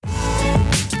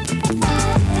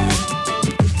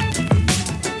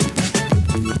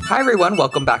Hi everyone,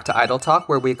 welcome back to Idol Talk,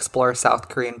 where we explore South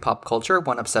Korean pop culture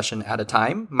one obsession at a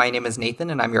time. My name is Nathan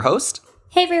and I'm your host.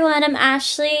 Hey everyone, I'm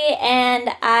Ashley,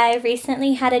 and I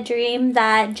recently had a dream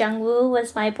that Jungwoo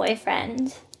was my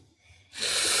boyfriend.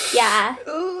 Yeah,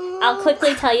 I'll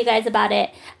quickly tell you guys about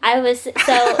it. At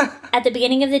the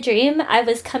beginning of the dream, I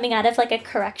was coming out of like a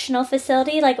correctional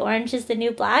facility, like Orange is the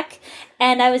New Black,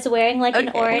 and I was wearing like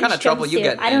an orange What kind of trouble jumpsuit. you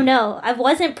get in? I don't know. I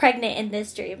wasn't pregnant in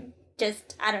this dream.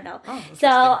 Just, I don't know. Oh, so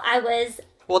I was...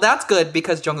 Well, that's good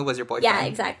because Jungwoo was your boyfriend. Yeah,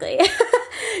 exactly.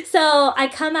 So I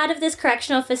come out of this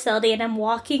correctional facility and I'm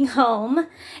walking home,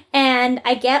 and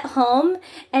I get home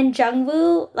and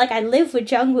Jungwoo, like I live with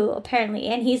Jungwoo apparently,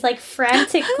 and he's like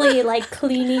frantically like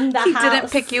cleaning the house. He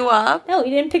didn't pick you up? No,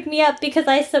 he didn't pick me up because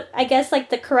I guess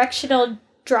like the correctional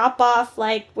drop off,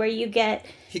 like where you get...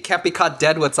 He can't be caught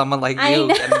dead with someone like you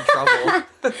getting in trouble.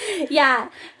 Yeah,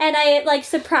 and I like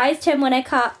surprised him when I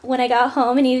got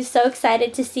home, and he was so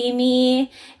excited to see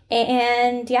me.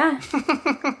 And yeah.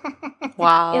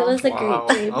 Wow. It was a great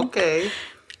dream. Okay.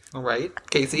 All right.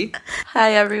 Casey.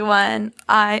 Hi everyone.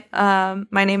 My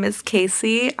name is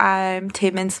Casey. I'm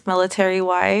Taemin's military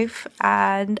wife,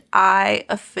 and I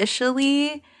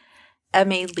officially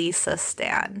am a Lisa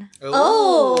stan.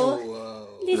 Oh.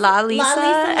 La Lisa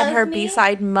and her me.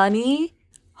 B-side Money.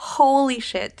 Holy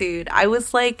shit, dude. I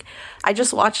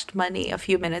just watched Money a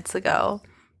few minutes ago,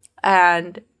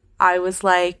 and I was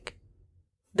like,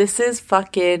 it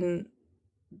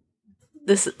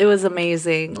was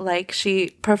amazing. Like,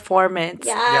 performance.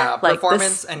 Yeah. Yeah,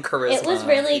 performance and charisma. It was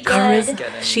really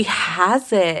good. She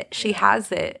has it.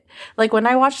 Like, when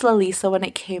I watched La Lisa when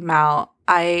it came out,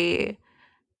 I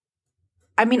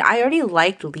already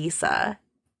liked Lisa.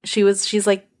 She's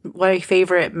like my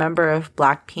favorite member of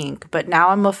Blackpink, but now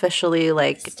I'm officially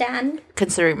like Stan.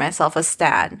 considering myself a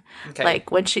stan. Okay. Like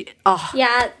when she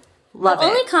Yeah. love the it.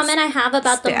 only comment I have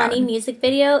about the Stan. Money music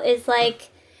video is like,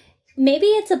 maybe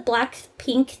it's a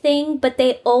Blackpink thing, but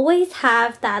they always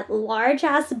have that large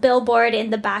ass billboard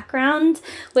in the background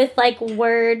with like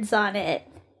words on it.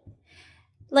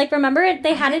 Like, remember,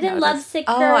 they had it in Lovesick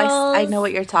Girls. I know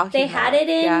what you're talking They about. had it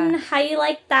in Yeah. How You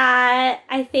Like That,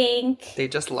 I think. They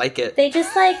just like it. They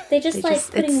just like putting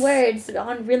it's- words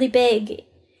on really big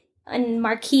and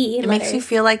marquee It letters. makes you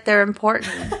feel like they're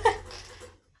important.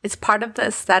 It's part of the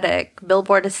aesthetic,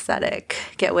 Billboard aesthetic.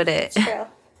 Get with it. True.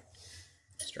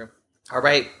 It's true. All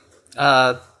right.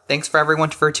 Thanks for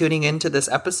everyone for tuning in to this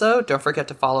episode. Don't forget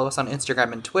to follow us on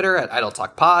Instagram and Twitter at Idol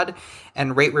Talk Pod,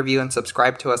 and rate, review, and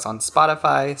subscribe to us on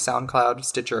Spotify, SoundCloud,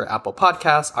 Stitcher, Apple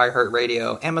Podcasts,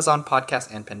 iHeartRadio, Amazon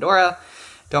Podcasts, and Pandora.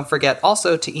 Don't forget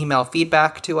also to email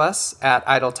feedback to us at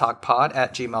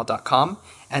idoltalkpod@gmail.com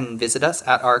and visit us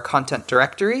at our content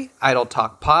directory,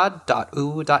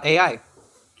 idoltalkpod.oo.ai.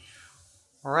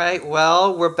 All right,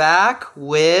 well, we're back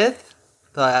with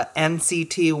the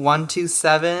NCT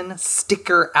 127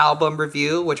 sticker album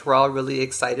review, which we're all really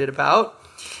excited about.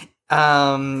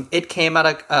 It came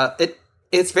out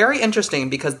it's very interesting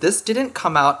because this didn't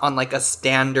come out on like a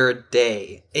standard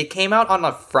day. It came out on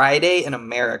a Friday in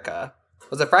America.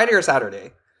 Was it Friday or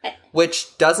Saturday?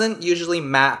 Which doesn't usually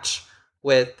match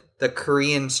with the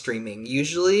Korean streaming.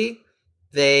 Usually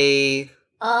they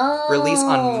release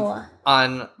on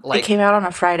like... It came out on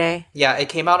a Friday. Yeah, it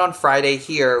came out on Friday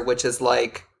here, which is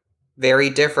like very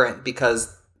different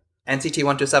because NCT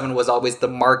 127 was always the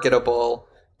marketable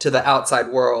to the outside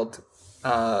world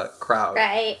crowd.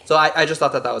 Right. So I just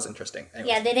thought that was interesting. Anyways.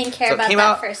 Yeah, they didn't care So it about came that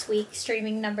out- first week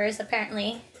streaming numbers,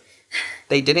 apparently.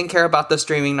 They didn't care about the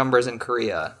streaming numbers in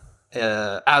Korea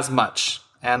as much.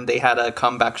 And they had a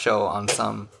comeback show on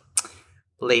some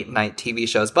late night TV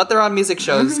shows, but they're on music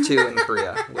shows too in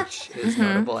Korea, which is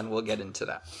notable, and we'll get into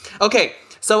that. Okay,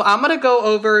 so I'm going to go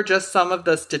over just some of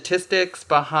the statistics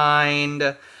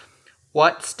behind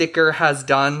what Sticker has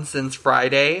done since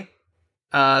Friday.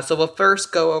 So we'll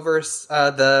first go over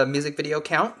the music video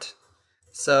count.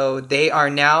 So they are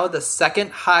now the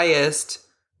second highest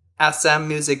SM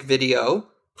music video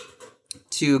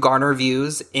to garner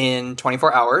views in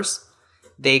 24 hours.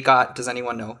 They got, does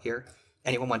anyone know here?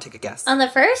 Anyone want to take a guess? On the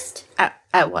first?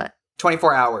 At what?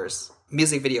 24 hours.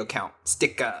 Music video count.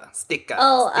 Sticker.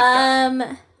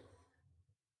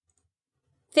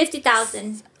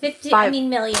 50,000.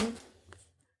 Million.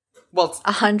 Well, it's,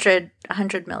 100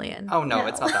 million. oh no, No.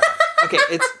 it's not that much. Okay,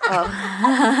 it's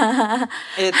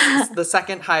it's the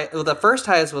second high. Well, the first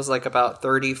highest was like about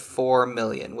 34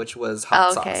 million, which was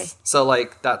Hot okay. Sauce. So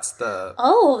like that's the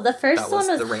Oh, the first That one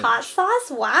was the was range. Hot Sauce?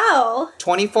 Wow.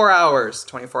 24 hours.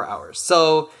 24 hours.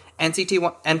 So NCT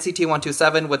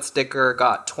 127 with sticker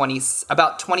got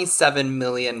about 27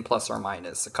 million plus or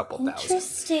minus a couple thousand.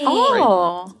 Interesting.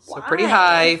 Oh. So pretty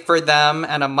high for them,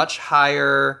 and a much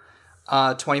higher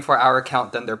 24-hour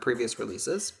count than their previous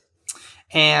releases.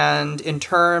 And in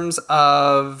terms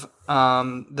of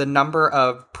the number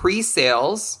of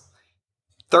pre-sales,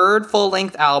 third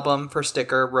full-length album for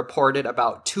Sticker reported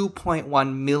about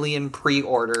 2.1 million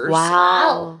pre-orders.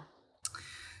 Wow.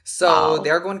 So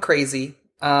they're going crazy.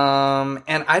 And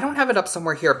I don't have it up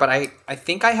somewhere here, but I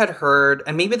think I had heard,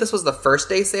 and maybe this was the first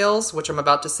day sales, which I'm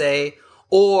about to say,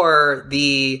 or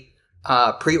the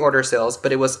pre-order sales,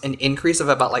 but it was an increase of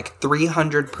about like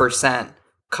 300%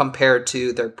 compared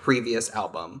to their previous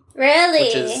album. Really?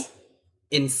 Which is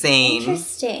insane.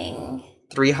 Interesting.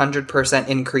 300%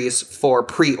 increase for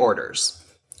pre-orders.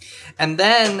 And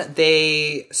then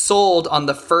they sold on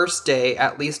the first day,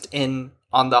 at least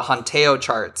on the Hanteo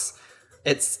charts,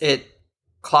 it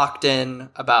clocked in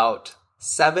about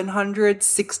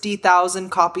 760,000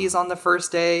 copies on the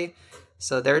first day.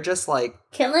 So they're just like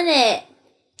killing it.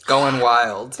 Going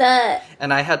wild. The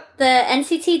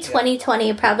NCT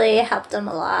 2020 probably helped them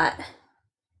a lot.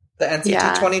 The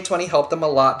NCT 2020 helped them a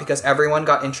lot because everyone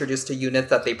got introduced to units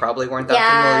that they probably weren't that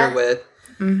familiar with.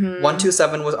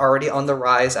 127 was already on the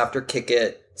rise after Kick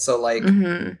It. So, like,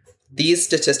 these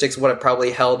statistics would have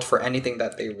probably held for anything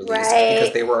that they released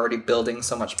because they were already building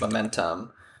so much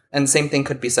momentum. And same thing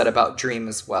could be said about Dream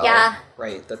as well. Yeah.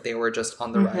 Right? That they were just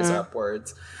on the rise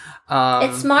upwards.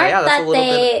 It's smart that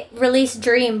they released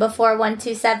Dream before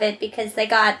 127 because they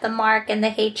got the Mark and the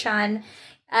Haechan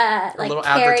little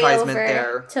advertisement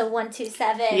there to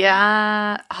 127.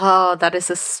 Yeah. Oh, that is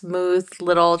a smooth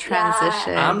little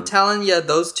transition. Yeah. I'm telling you,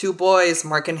 those two boys,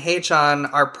 Mark and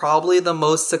Haechan, are probably the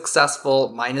most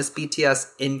successful, minus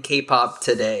BTS, in K-pop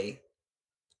today.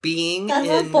 That's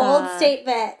a bold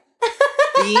statement.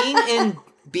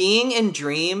 being in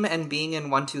Dream and being in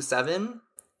 127,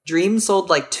 Dream sold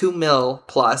like 2 mil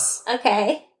plus.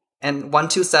 Okay. And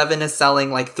 127 is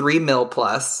selling like 3 mil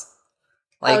plus.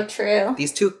 Like, true.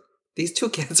 These two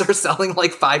kids are selling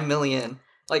like 5 million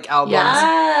albums.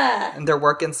 Yeah. And they're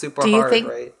working super hard,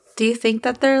 right? Do you think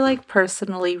that they're like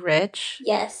personally rich?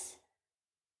 Yes.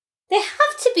 They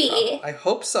have to be. I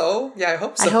hope so. Yeah, I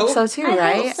hope so. I hope so too,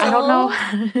 right? So. I don't know.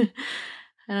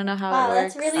 I don't know how it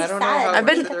works. That's really I don't sad.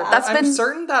 know how I'm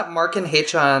certain that Mark and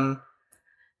Haechan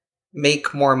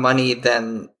make more money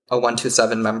than a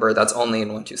 127 member that's only in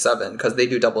 127 because they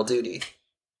do double duty.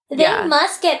 They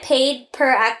must get paid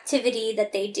per activity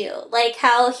that they do. Like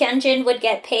how Hyunjin would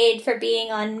get paid for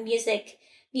being on music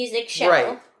show.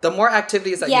 Right. The more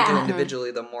activities that you do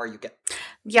individually, the more you get.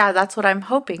 Yeah, that's what I'm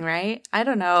hoping, right? I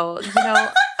don't know. You know,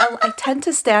 I tend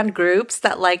to stand groups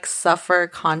that like suffer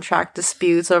contract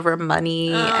disputes over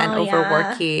money and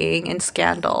overworking and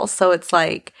scandals. So it's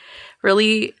like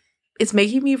really, it's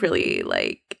making me really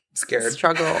like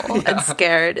struggle and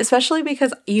scared, especially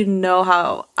because you know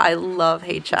how I love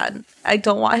Haechan. I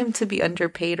don't want him to be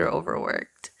underpaid or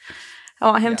overworked. I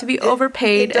want him to be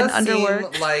overpaid and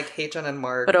underworked. Seem like Haechan and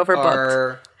Mark but overbooked.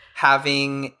 Are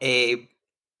having a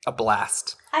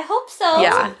blast. I hope so.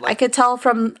 Yeah, I can tell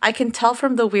from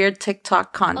the weird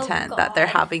TikTok content that they're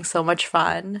having so much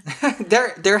fun.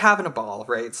 they're having a ball,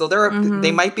 right? So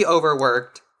they might be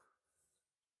overworked,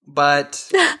 but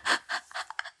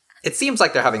it seems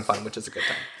like they're having fun, which is a good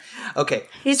time. Okay.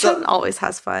 Haechan always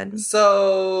has fun.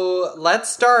 So let's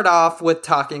start off with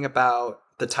talking about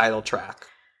the title track.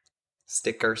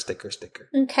 Sticker, sticker, sticker.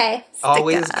 Okay.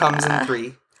 Always comes in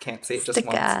 3. Can't say it just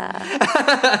once.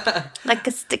 Like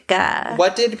a sticker.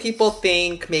 What did people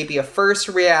think? Maybe a first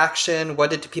reaction.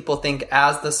 What did people think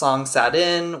as the song sat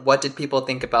in? What did people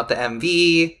think about the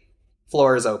MV?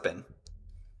 Floor is open.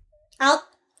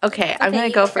 Okay, I'm going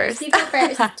to go first. You go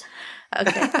first.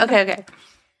 Okay.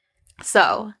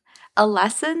 So, a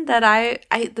lesson that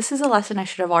this is a lesson I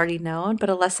should have already known, but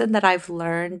a lesson that I've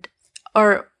learned,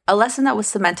 or a lesson that was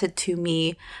cemented to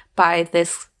me by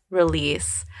this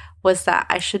release, was that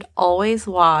I should always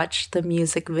watch the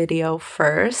music video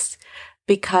first,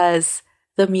 because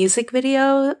the music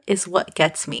video is what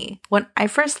gets me. When I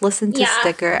first listened to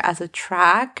Sticker as a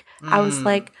track, I was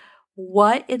like,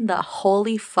 what in the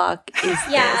holy fuck is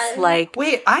this? Like,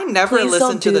 wait, I never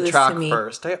listened to the track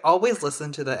first. I always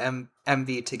listen to the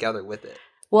MV together with it.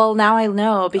 Well, now I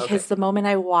know, because the moment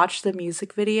I watched the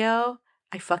music video,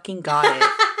 I fucking got it.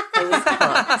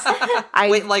 I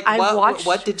was hooked.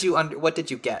 What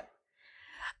did you get?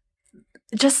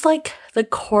 Just like the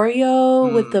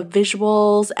choreo with the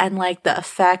visuals and like the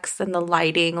effects and the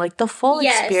lighting, like the full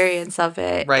experience of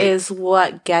it is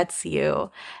what gets you.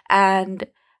 And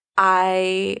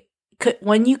I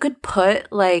when you could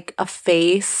put like a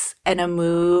face and a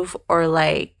move or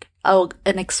like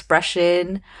an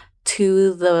expression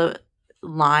to the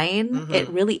line, it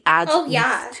really adds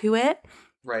depth to it.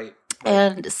 Right.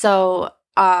 And so,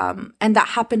 and that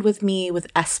happened with me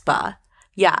with aespa.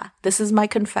 Yeah, this is my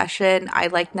confession. I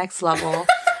like Next Level.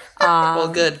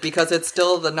 Well, good, because it's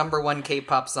still the number one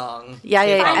K-pop song. Yeah.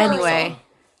 Anyway, song.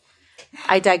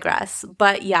 I digress.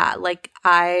 But yeah, like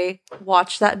I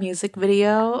watched that music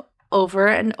video over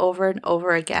and over and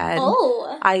over again.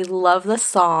 Oh. I love the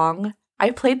song. I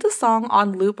played the song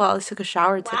on loop while I took a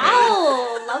shower today.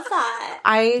 Wow, love that.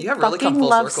 You have really come fucking full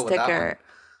love circle with that Sticker.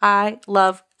 I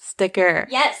love Sticker.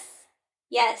 Yes.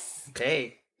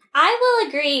 Okay. I will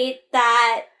agree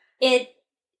that it's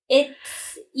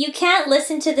you can't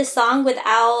listen to the song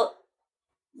without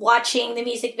watching the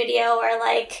music video or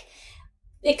like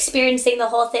experiencing the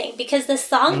whole thing, because the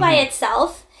song by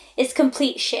itself is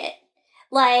complete shit.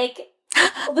 Like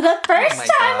the first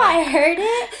time I heard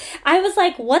it, I was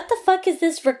like, what the fuck is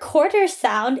this recorder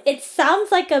sound? It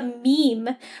sounds like a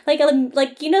meme.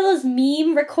 Like you know those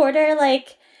meme recorder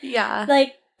like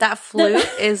that flute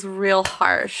is real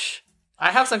harsh. I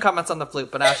have some comments on the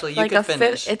flute, but Ashley, you can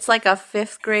finish. It's like a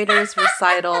fifth grader's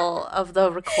recital of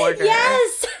the recorder.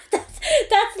 Yes!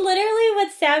 That's literally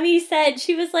what Sammy said.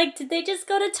 She was like, did they just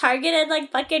go to Target and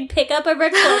like fucking pick up a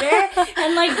recorder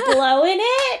and like blow in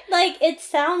it? Like, it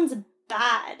sounds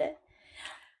bad.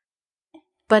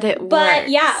 But it works.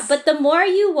 Yeah, but the more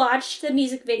you watch the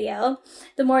music video,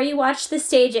 the more you watch the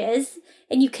stages,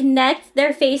 and you connect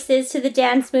their faces to the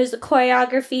dance moves, the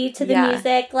choreography, to the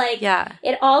music, like,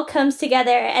 it all comes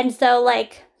together. And so,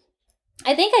 like,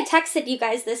 I think I texted you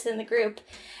guys this in the group.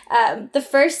 The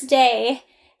first day,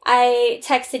 I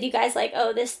texted you guys, like,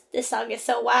 oh, this song is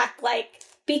so whack, like,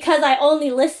 because I only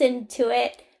listened to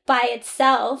it by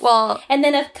itself. Well, and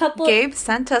then a couple... Gabe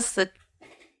sent us the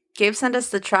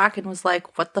track and was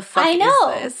like, what the fuck is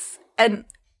this?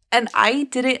 And I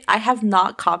have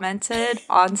not commented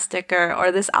on Sticker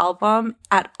or this album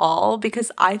at all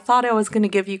because I thought I was going to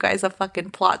give you guys a fucking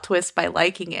plot twist by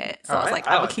liking it. So I was like,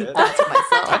 I'll keep that to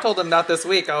myself. I told him that this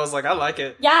week. I was like, I like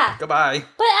it. Yeah. Goodbye.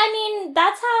 But I mean,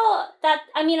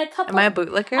 Am I a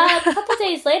bootlicker? A couple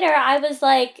days later, I was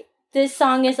like, this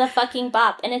song is a fucking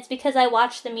bop. And it's because I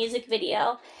watched the music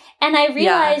video. And I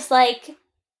realized, like,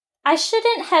 I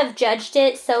shouldn't have judged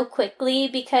it so quickly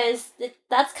because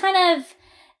that's kind of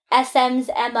SM's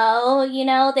MO, you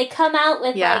know? They come out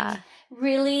with, like,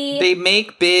 really... They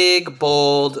make big,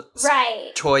 bold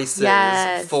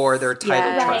choices for their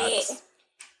title tracks. Right.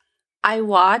 I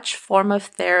watch Form of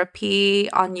Therapy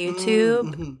on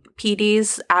YouTube.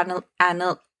 PD's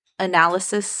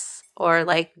analysis or,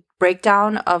 like,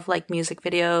 breakdown of, like, music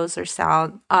videos or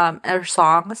sound or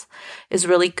songs is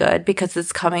really good because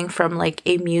it's coming from, like,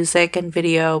 a music and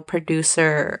video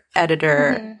producer,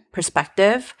 editor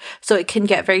perspective. So it can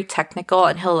get very technical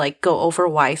and he'll, like, go over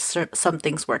why some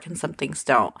things work and some things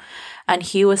don't. And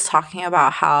he was talking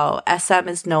about how SM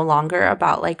is no longer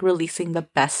about, like, releasing the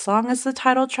best song as the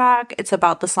title track. It's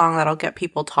about the song that'll get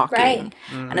people talking. Right.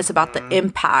 And it's about the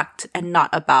impact and not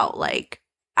about, like,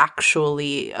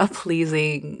 actually a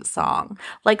pleasing song.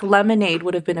 Like Lemonade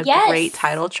would have been a great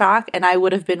title track and I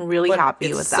would have been really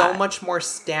happy with that. It's so much more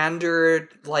standard,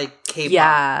 like, K-pop.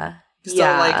 Yeah. So,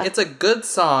 like, it's a good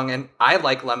song and I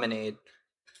like Lemonade.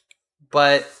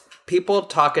 But people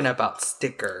talking about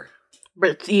Sticker.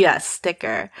 Yes,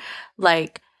 Sticker.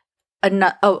 Like,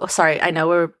 sorry, I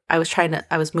know I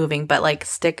was moving, but, like,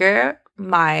 Sticker,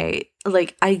 I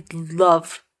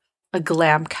love a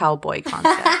glam cowboy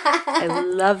concept. I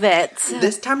love it.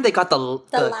 This time they got the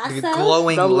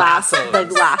glowing lasso.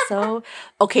 The lasso.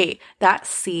 Okay, that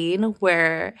scene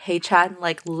where Haechan,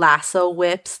 like, lasso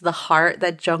whips the heart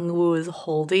that Jungwoo is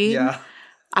holding. Yeah.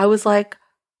 I was like,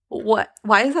 what?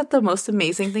 Why is that the most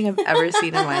amazing thing I've ever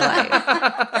seen in my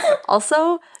life?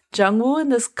 Also, Jungwoo in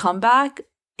this comeback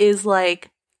is, like,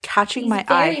 catching my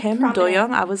eye. Him,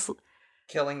 Doyoung, I was...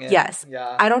 killing it. Yes.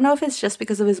 Yeah. I don't know if it's just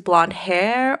because of his blonde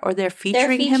hair or they're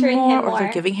featuring him more or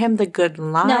they're giving him the good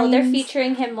lines. No, they're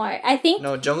featuring him more. I think...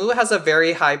 No, Jungwoo has a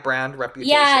very high brand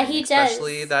reputation. Yeah, he does.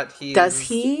 Especially that he... Does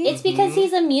he? It's because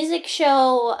he's a music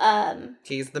show...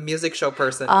 He's the music show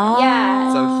person.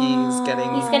 Yeah. So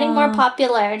he's getting more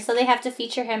popular, so they have to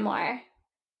feature him more.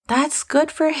 That's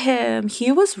good for him.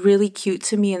 He was really cute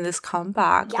to me in this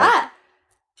comeback. Yeah. Like,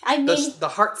 I mean... The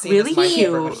heart scene really is my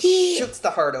cute. favorite. He shoots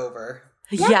the heart over.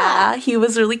 Yeah, he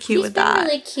was really cute with that. He's been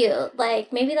really cute.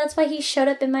 Like, maybe that's why he showed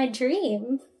up in my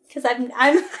dream. Because I'm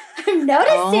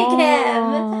noticing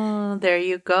him. there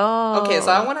you go. Okay,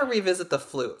 so I want to revisit the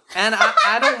flute. And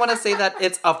I don't want to say that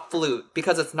it's a flute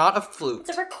because it's not a flute.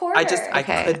 It's a recorder. I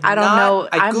don't know.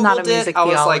 I'm not a music I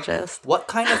was like, theologist. what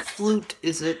kind of flute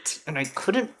is it? And I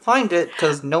couldn't find it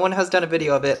because no one has done a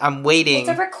video of it. I'm waiting It's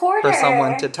a recorder. for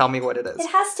someone to tell me what it is.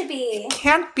 It has to be.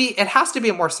 Can't be. It has to be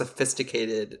a more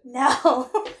sophisticated No.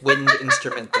 wind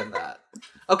instrument than that.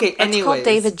 Okay, Let's anyways. call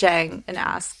David Jang and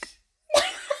ask.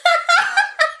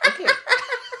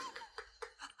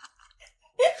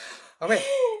 Okay.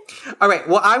 All right.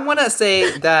 Well, I want to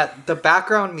say that the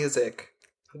background music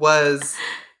was...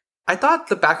 I thought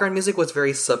the background music was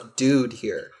very subdued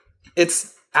here.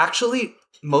 It's actually,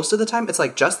 most of the time, it's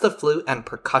like just the flute and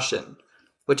percussion,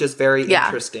 which is very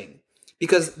interesting.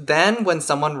 Because then when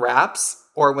someone raps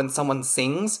or when someone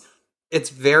sings, it's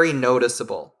very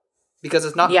noticeable. Because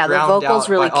it's not drowned the vocals out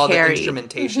really by all carry. the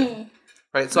instrumentation.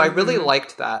 Right? So I really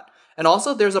liked that. And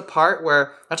also there's a part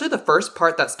where, actually the first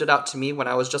part that stood out to me when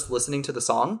I was just listening to the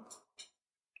song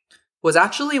was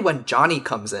actually when Johnny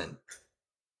comes in.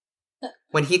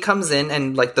 When he comes in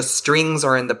and like the strings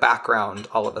are in the background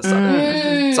all of a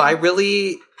sudden. So I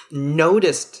really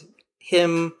noticed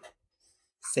him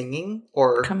singing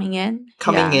or coming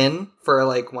in for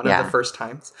like one of the first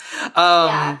times.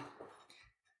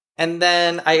 And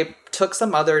then I took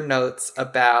some other notes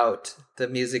about the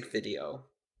music video.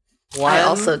 I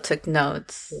also took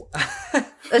notes.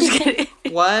 I'm just kidding.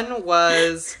 One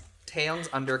was Taeyong's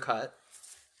undercut.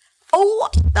 Oh,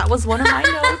 that was one of my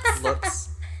notes. Looks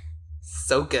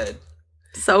so good.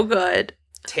 So good.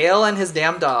 Tail and his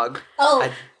damn dog. Oh.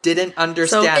 I didn't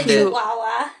understand it.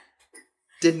 Chihuahua.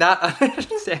 Did not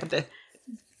understand it.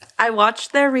 I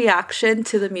watched their reaction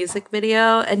to the music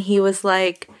video and he was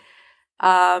like,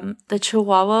 the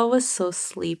Chihuahua was so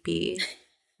sleepy.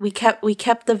 We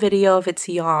kept the video of its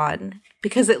yawn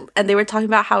because and they were talking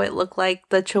about how it looked like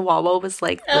the Chihuahua was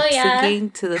like lip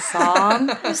syncing to the song.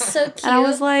 It was so cute. And I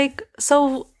was like,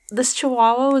 so this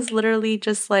Chihuahua was literally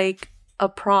just like a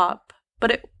prop,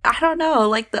 but I don't know,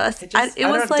 like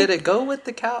did it go with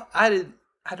the cow? I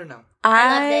don't know.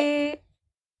 I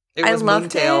It was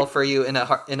Moontail for you in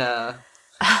a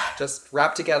just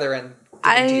wrapped together and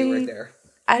given to you right there.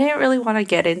 I didn't really want to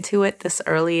get into it this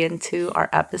early into our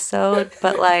episode,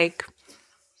 but like,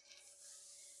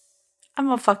 I'm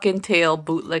a fucking Tail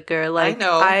bootlicker. Like, I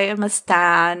know. I am a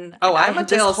stan. Oh, I'm a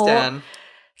Tail stan.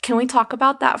 Can we talk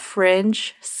about that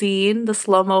fringe scene, the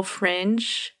slow-mo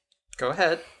fringe? Go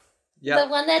ahead. Yeah. The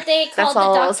one that they called That's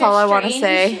all, the Doctor that's all I want to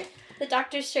Strange. say. The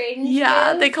Doctor Strange.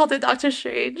 Yeah, move. they called it Doctor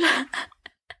Strange.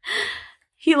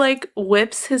 He like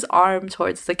whips his arm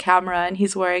towards the camera and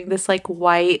he's wearing this like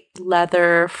white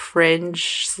leather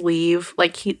fringe sleeve.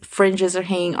 Like fringes are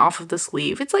hanging off of the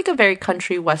sleeve. It's like a very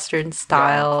country western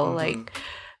style, like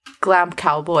glam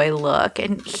cowboy look.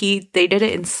 And they did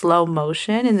it in slow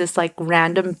motion in this like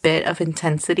random bit of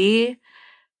intensity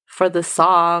for the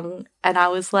song. And I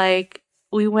was like,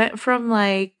 we went from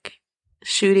like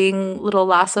shooting little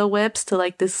lasso whips to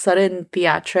like this sudden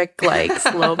theatric like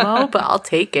slow-mo, but I'll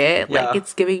take it. Like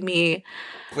it's giving me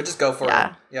we'll just go for it.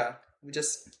 Yeah.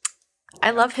 I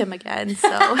love him again, so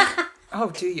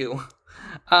oh, do you?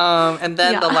 And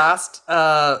then the last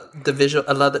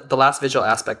the last visual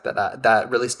aspect that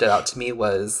really stood out to me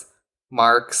was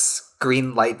Mark's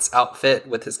green lights outfit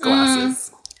with his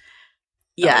glasses.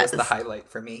 That was the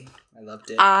highlight for me. I loved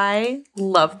it. I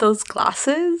love those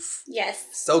glasses. Yes.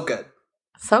 So good.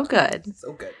 So good.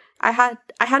 So good. I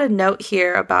had a note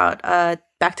here about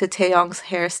back to Taeyong's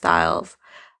hairstyles.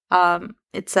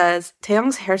 It says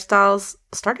Taeyong's hairstyles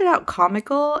started out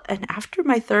comical and after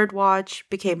my third watch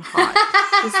became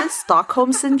hot. Is this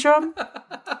Stockholm syndrome?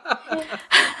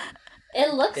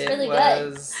 It looks really good. It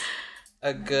was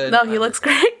a good. No, he looks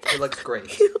great. He looks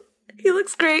great. He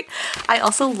looks great. I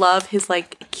also love his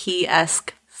like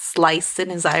key-esque slice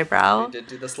in his eyebrow. He did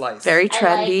do the slice. Very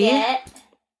trendy. I like it.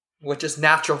 Which is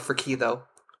natural for Key, though.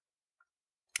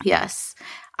 Yes.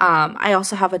 I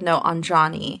also have a note on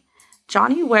Johnny.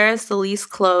 Johnny wears the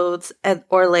least clothes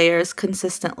or layers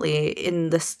consistently in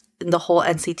the whole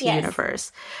NCT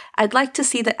universe. I'd like to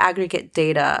see the aggregate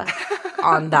data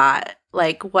on that.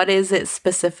 Like, what is it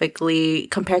specifically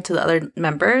compared to the other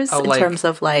members in terms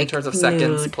of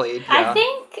seconds nude? played? I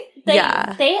think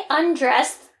they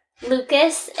undressed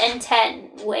Lucas and Ten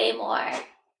way more.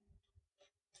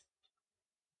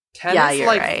 Ten is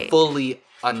like right. fully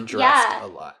undressed a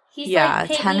lot. He's like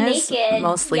Ten is naked.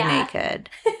 mostly naked.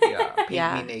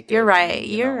 Yeah, naked. You're right.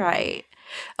 You're right.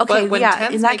 Okay, but when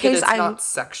Ten's in that naked, case, it's not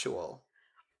sexual.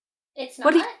 It's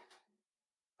not.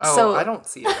 Oh, I don't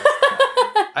see it.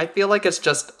 I feel like it's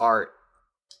just art,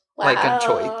 like a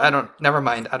choice. Never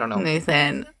mind. I don't know.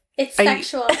 Nathan, It's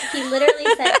sexual. He literally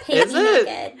said, paint Is me it?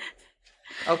 naked.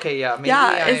 Okay, yeah, maybe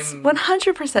Yeah, I'm... it's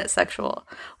 100% sexual.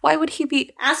 Why would he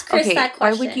be... Ask Chris that Why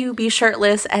question. would you be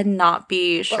shirtless and not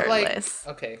be But, like, shirtless?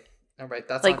 okay, all right,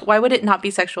 that's Like, not... why would it not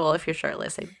be sexual if you're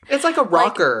shirtless? It's like a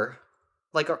rocker.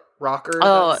 Like a rocker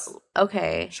Oh, that's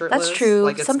okay. shirtless. That's true.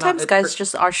 Like, it's Sometimes not- guys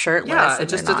just are shirtless. Yeah, and it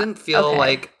just they're not. didn't feel Okay.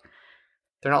 like...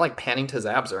 They're not, like, panning to his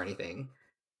abs or anything.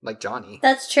 Like Johnny.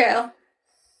 That's true.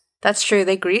 That's true.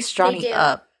 They grease Johnny do.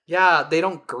 up Yeah, they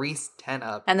don't grease 10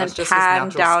 up. and then That's just his pan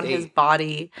natural down state. his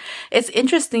body. It's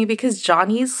interesting because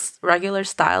Johnny's regular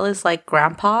style is like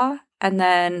grandpa, and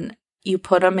then you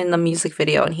put him in the music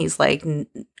video and he's like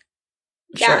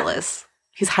Yeah. shirtless.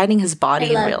 He's hiding his body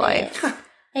in love real it. life.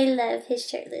 I love his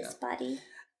shirtless body.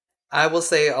 I will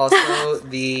say also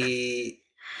the...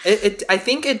 I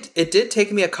think it did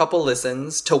take me a couple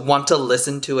listens to want to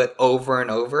listen to it over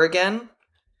and over again.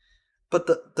 But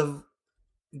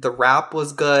the rap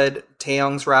was good.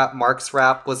 Taeyong's rap, Mark's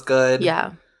rap was good.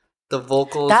 Yeah. The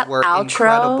vocals That were outro-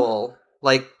 incredible.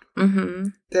 Like, Mm-hmm.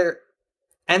 they're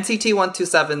NCT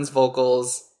 127's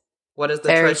vocals. What is the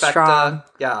Very trifecta? strong.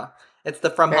 Yeah. It's the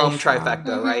From Very Home strong. trifecta,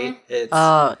 Mhm. right? It's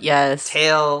Oh, yes.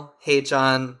 Taeil,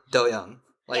 Haejun, Doyoung.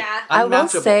 Like, Yeah.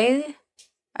 unmatchable.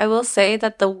 I will say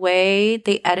that the way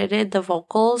they edited the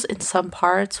vocals in some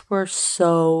parts were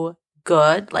so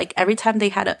good. Like every time they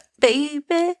had a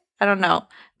baby, I don't know.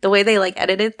 The way they like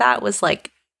edited that was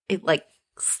like it like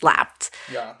slapped,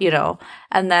 Yeah. you know.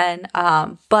 And then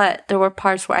but there were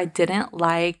parts where I didn't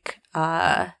like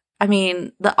I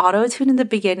mean, the auto-tune in the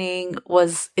beginning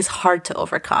is hard to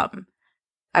overcome,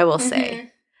 I will say. Mhm.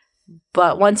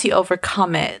 But once you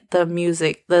overcome it, the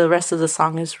rest of the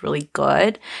song is really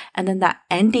good. And then that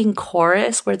ending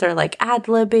chorus where they're like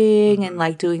ad-libbing and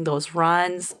like doing those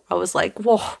runs, I was like,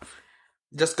 whoa,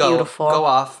 Just go. Beautiful. Go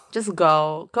off. just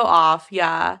go off.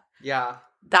 Yeah. Yeah.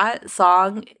 That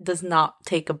song does not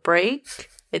take a break.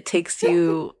 It takes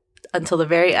you until the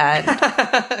very end.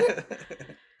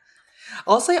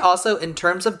 I'll say also in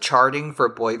terms of charting for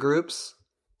boy groups,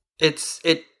 it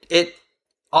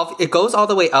goes all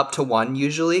the way up to 1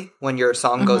 usually when your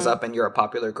song goes Mhm. up and you're a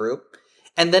popular group,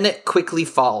 and then it quickly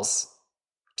falls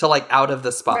to like out of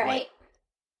the spotlight,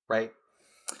 right?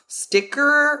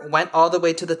 Sticker went all the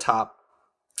way to the top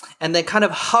and then kind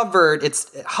of hovered. It's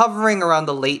hovering around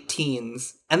the late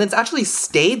teens, and then it's actually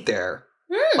stayed there,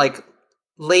 like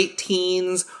late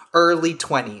teens, early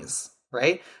 20s,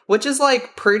 right? Which is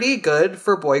like pretty good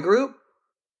for boy group,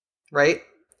 right?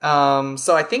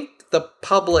 So I think the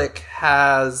public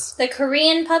has The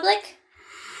Korean public?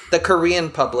 the Korean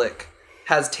public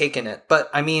has taken it, but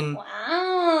I mean,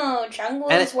 Wow. Jungwoo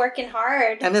And is working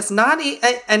hard. and it's not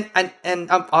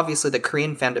obviously the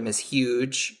Korean fandom is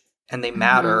huge and they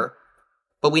matter,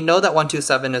 but we know that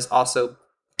 127 is also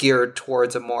geared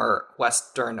towards a more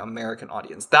Western American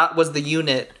audience. That was the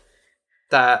unit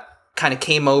that kind of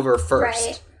came over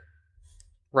first,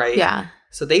 right? Yeah.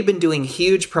 So they've been doing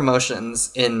huge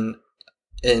promotions in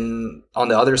on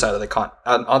the other side of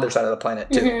the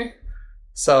planet too. Mhm.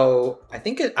 So I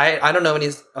think I don't know any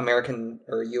American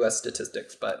or U.S.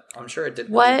 statistics, but I'm sure it did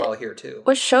really well here too.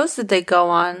 What shows did they go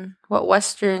on? What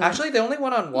Western? Actually, they only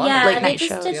went on one. Yeah, late they night just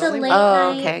shows. did They the only late went-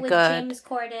 Oh, night okay, with good. James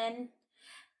Corden.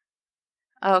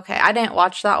 Okay, I didn't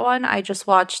watch that one. I just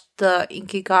watched the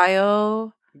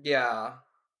Inkigayo. Yeah.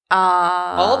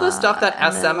 All the stuff that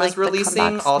and SM then, like, is the releasing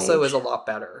comeback also stage. is a lot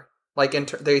better. Like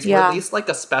they've Yeah. released like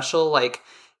a special like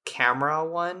camera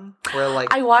one where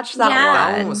like I watched that Yeah.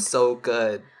 that one. one was so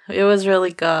good. It was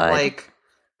really good. Like,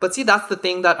 but see, that's the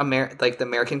thing that the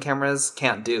American cameras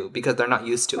can't do because they're not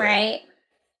used to it. Right.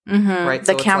 Mhm. Right. The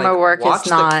So it's camera like, work watch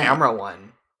is not. the camera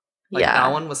one. Like yeah,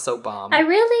 that one was so bomb. I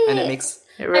really and it makes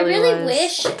it I really, really was.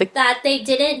 wish The- that they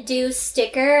didn't do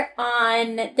Sticker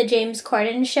on the James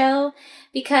Corden show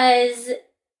because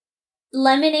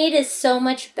Lemonade is so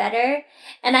much better.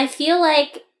 And I feel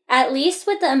like, at least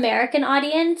with the American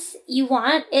audience, you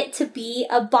want it to be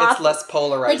a bop. it's less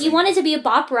polarizing. Like, you want it to be a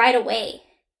bop right away.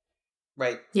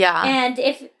 right. yeah, And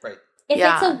if Right. it's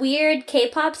Yeah. a weird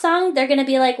K-pop song, they're going to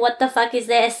be like, what the fuck is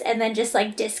this? And then just,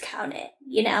 like, discount it,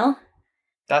 you know?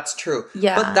 That's true.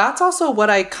 yeah. But that's also what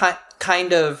I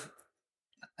kind of.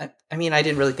 I mean, I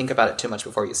didn't really think about it too much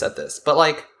before you said this, but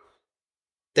like,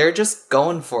 they're just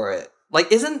going for it.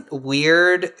 Like, isn't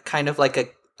weird kind of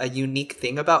like a unique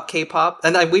thing about K-pop?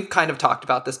 And we've kind of talked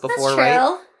about this before, That's true.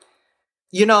 right?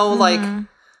 You know, like, Mhm.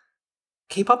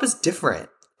 K-pop is different,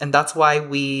 and that's why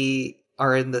we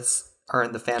are in the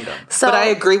fandom. So- But I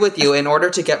agree with you. In order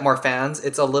to get more fans,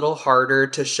 it's a little harder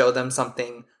to show them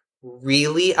something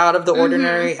really out of the Mhm.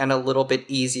 ordinary, and a little bit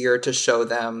easier to show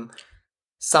them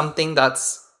something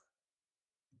that's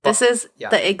This is yeah.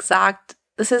 the exact.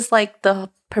 This is like the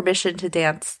permission to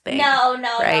dance thing. No,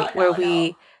 right? Where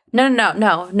we. No.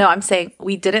 I'm saying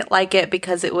we didn't like it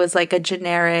because it was like a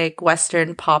generic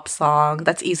Western pop song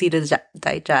that's easy to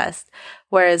digest.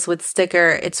 Whereas with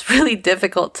Sticker, it's really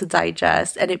difficult to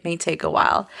digest and it may take a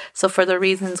while. So for the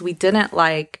reasons we didn't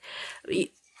like,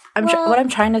 what I'm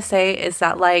trying to say is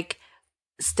that like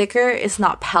Sticker is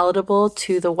not palatable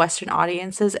to the Western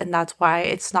audiences, and that's why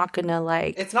it's not gonna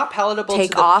like. It's not palatable to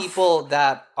the people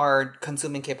that are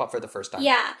consuming K-pop for the first time.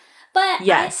 Yeah. But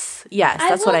yes,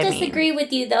 that's what I mean. I will disagree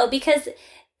with you though, because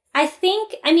I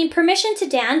mean, Permission to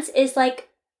Dance is like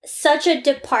such a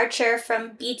departure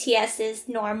from BTS's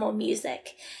normal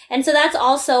music. And so that's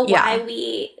also why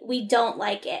we don't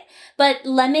like it. But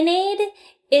Lemonade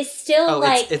is still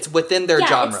it's within their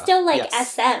genre. It's still like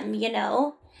SM, you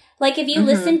know? Like if you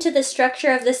listen to the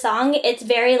structure of the song, it's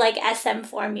very like SM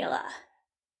formula.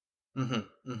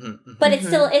 But it's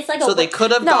still like so they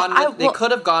could have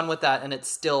gone with that, and it's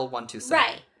still 127.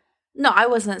 Right. No, I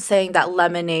wasn't saying that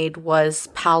Lemonade was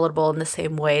palatable in the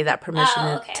same way that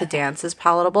Permission to Dance is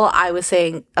palatable. I was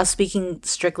saying, speaking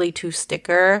strictly to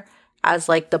Sticker as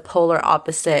like the polar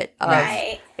opposite of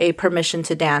a Permission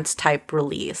to Dance type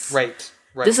release. Right.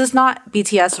 This is not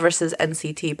BTS versus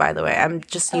NCT, by the way. I'm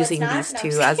just using these two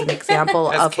as an example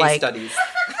of like studies.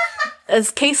 As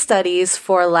case studies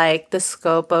for like the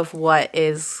scope of what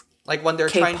is like when they're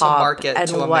K-pop trying to market and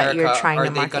to what America. You're trying are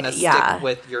to they going to stick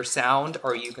with your sound,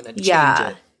 or are you going to change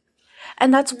it?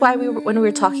 And that's why when we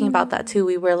were talking about that too,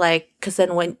 we were like, because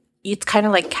then when it's kind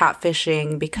of like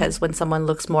catfishing, because when someone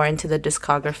looks more into the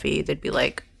discography, they'd be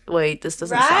like, wait, this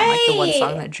doesn't sound like the one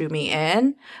song that drew me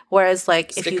in. Whereas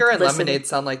like Sticker and Lemonade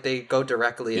sound like they go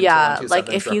directly into like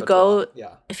if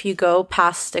you go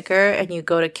past Sticker and you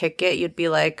go to Kick It, you'd be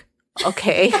like,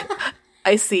 okay,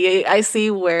 I see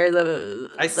where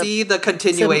I see the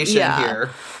continuation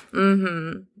here.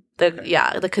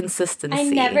 The consistency. I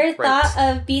never thought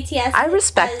of BTS I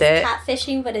respect it.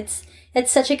 Catfishing, but it's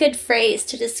such a good phrase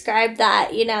to describe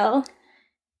that, you know?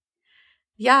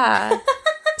 Yeah.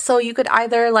 So you could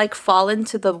either like fall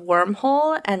into the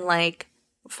wormhole and like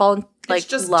love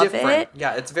different. it.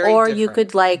 Yeah, it's very or different. You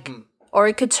could like or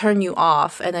it could turn you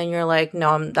off and then you're like,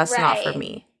 no, that's not for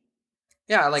me.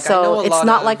 Yeah, like so I know it's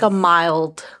not like a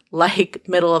mild, like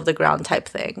middle of the ground type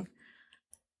thing.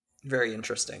 Very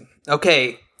interesting.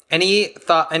 Okay, any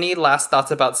last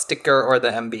thoughts about Sticker or the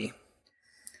MB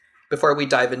before we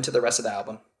dive into the rest of the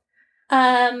album?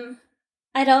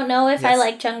 I don't know if I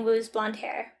like Jungwoo's blonde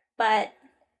hair, but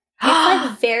it's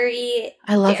like very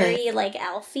like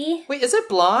elfy. Wait, is it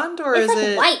blonde or is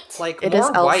it white? Like it more is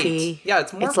elfy. White? Yeah,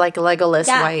 it's more. It's like Legolas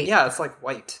white. Yeah, it's like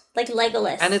white. Like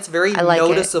Legolas. And it's very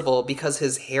noticeable because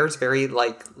his hair's very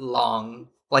like long,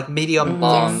 like medium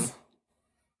long. Yes.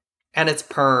 And it's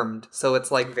permed, so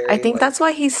it's like very. I think that's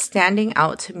why he's standing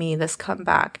out to me this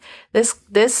comeback. This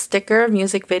Sticker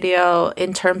music video,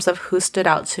 in terms of who stood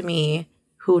out to me,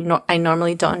 I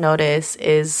normally don't notice,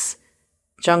 is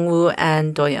Jungwoo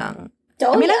and Doyoung.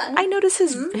 I mean, I notice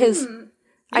his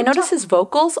I notice his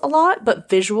vocals a lot, but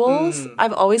visuals,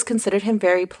 I've always considered him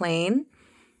very plain.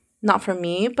 Not for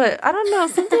me, but I don't know,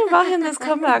 something about him this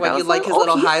comeback. When you like his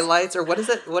little highlights, or what is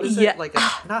it? What is it like?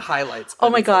 Not highlights. Oh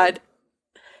my god.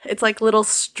 It's like little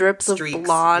strips of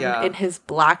blonde in his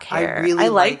black hair. I really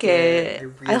like it.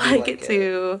 I like it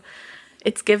too.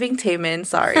 It's giving Taemin,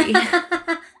 sorry.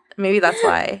 Maybe that's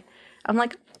why. I'm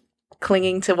like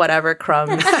clinging to whatever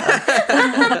crumbs.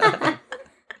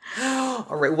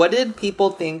 All right. What did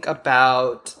people think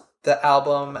about the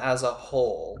album as a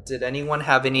whole? Did anyone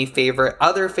have any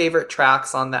other favorite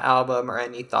tracks on the album, or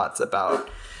any thoughts about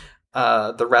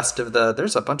the rest of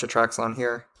there's a bunch of tracks on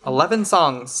here. 11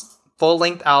 songs.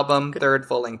 Full-length album, third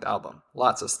full-length album.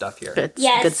 Lots of stuff here.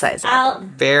 Good size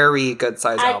album. Very good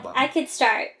size album. I could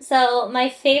start. So my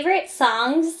favorite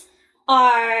songs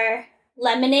are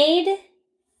Lemonade,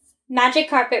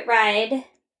 Magic Carpet Ride,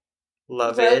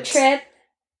 Road Trip,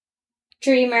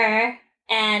 Dreamer,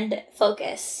 and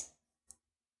Focus.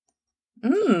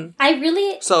 I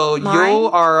really... So you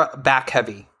are back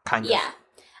heavy, kind of. Yeah.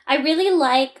 I really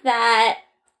like that.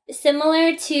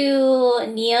 Similar to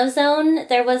Neozone,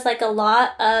 there was like a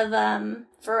lot of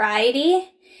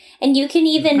variety, and you can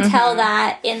even tell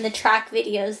that in the track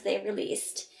videos they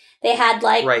released. They had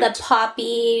like the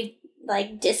poppy,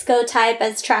 like disco type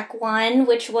as track 1,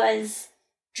 which was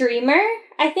Dreamer,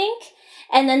 I think,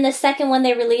 and then the second one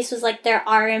they released was like their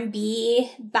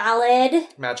R&B ballad,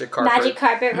 Magic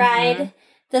Carpet Ride.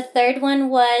 The third one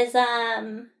was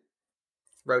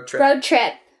Road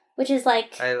Trip. Which is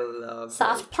like I love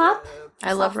soft pop.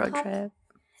 I love Road Trip.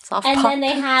 Soft And pop. then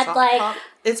they had Soft like pop.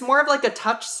 It's more of like a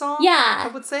touch song. Yeah. I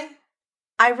would say.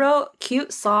 I wrote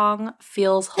cute song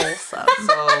feels wholesome.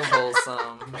 So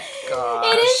wholesome.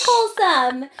 Gosh. it is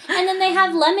wholesome. And then they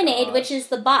have Lemonade, Gosh. which is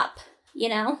the bop, you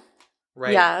know?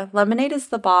 Right. Yeah, Lemonade is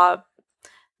the bop.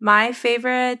 My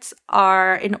favorites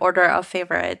are in order of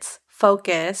favorites.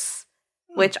 Focus,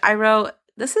 which I wrote,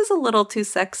 this is a little too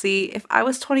sexy. If I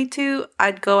was 22,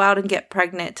 I'd go out and get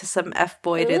pregnant to some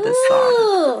F-boy to this song.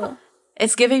 Ooh.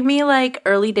 It's giving me like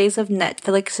early days of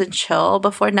Netflix and chill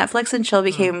before Netflix and chill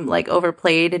became like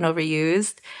overplayed and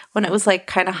overused when it was like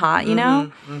kind of hot, you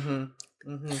know?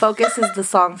 Focus is the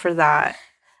song for that.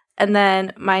 And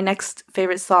then my next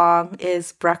favorite song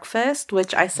is Breakfast,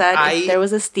 which I said if there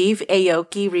was a Steve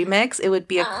Aoki remix, it would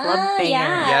be a club banger.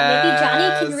 Yeah, maybe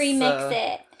Johnny can Yes. remix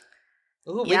it.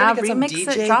 Ooh, we're Yeah, gonna get some remix it,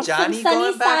 DJ drop Johnny some Sunny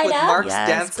going back Side with Up. Mark's Yes,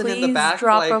 dancing in the please back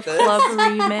drop like a this. club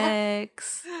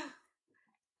remix.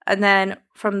 And then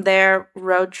from there,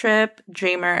 Road Trip,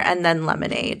 Dreamer, and then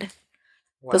Lemonade.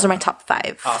 Those are my top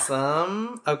 5.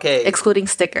 Awesome. Okay. Excluding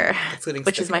Sticker, Excluding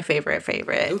which is Sticker. my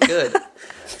favorite. Ooh, good.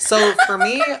 So for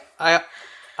me,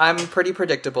 I'm pretty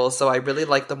predictable. So I really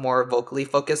like the more vocally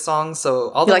focused songs.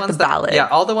 So all You the like ones the ballad.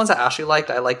 all the ones that Ashley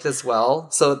liked, I liked as well.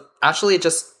 So actually, it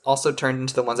just also turned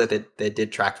into the ones that they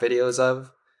did track videos of,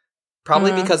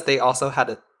 probably because they also had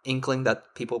an inkling that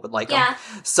people would like Yeah.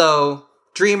 them. So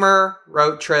Dreamer,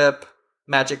 Road Trip,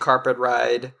 Magic Carpet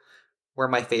Ride were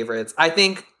my favorites. I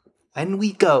think when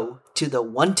we go to the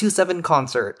 127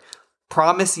 concert,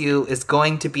 Promise You is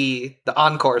going to be the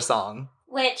encore song.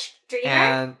 Which, Dreamer?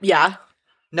 And Yeah.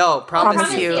 no, Promise,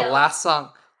 Promise You. You. The last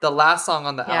song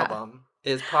on the Yeah. album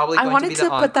is probably I going to wanted be to the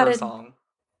put that encore in- song.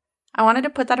 I wanted to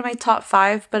put that in my top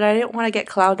 5, but I didn't want to get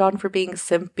clowned on for being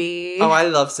simpy. Oh, I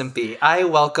love Simpy. I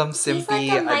welcome He's Simpy.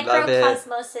 like a I love it.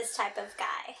 microcosmosis type of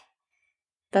guy.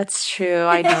 That's true.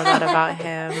 I know that about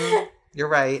him. You're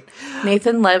right.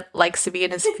 Nathan likes to be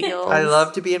in his fields. I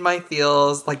love to be in my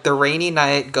feels. Like the rainy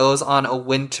night goes on a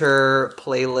winter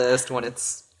playlist when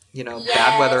it's,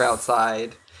 bad weather Yes.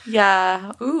 outside.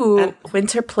 Yeah. Ooh, And-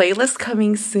 winter playlist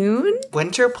coming soon?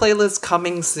 Winter playlist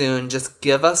coming soon. Just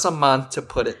give us a month to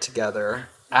put it together.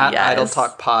 At Yes. Idol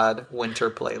Talk Pod winter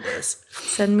playlist.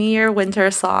 Send me your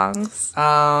winter songs.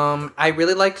 I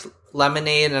really liked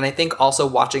Lemonade, and I think also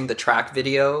watching the track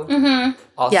video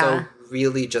also Yeah.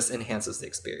 really just enhances the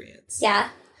experience. Yeah.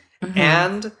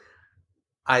 And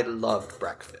I loved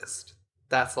Breakfast.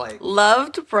 That's like,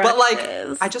 Loved breakfast. but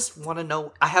like, I just want to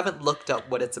know. I haven't looked up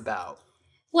what it's about.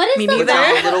 What is Me the neither.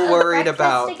 vibe I'm a little of worried Breakfast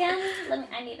about- again?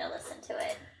 I need to listen to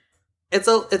it. It's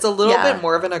a little Yeah. bit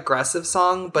more of an aggressive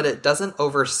song, but it doesn't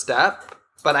overstep.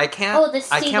 But I can't. Oh, the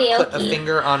I Steve can't put a Aoki.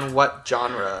 finger on what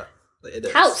genre it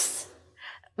is. House.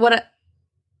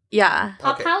 Yeah.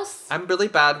 Pop Okay. house. I'm really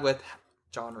bad with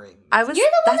genring. I was You're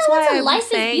the one that's that why went I to was Life is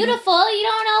saying Beautiful. You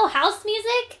don't know house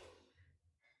music?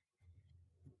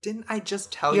 Didn't I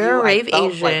just tell You're you a rave I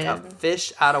felt like a Asian.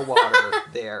 fish out of water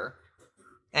there?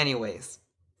 Anyways,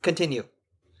 continue.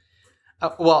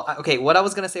 Okay, what I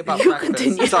was going to say about You breakfast.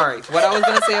 continue. Sorry. What I was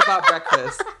going to say about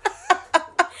breakfast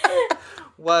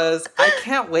was I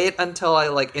can't wait until I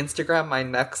Instagram my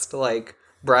next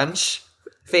brunch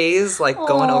phase,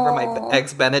 going over my Aw.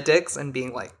 eggs benedicts and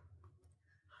being like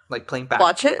playing back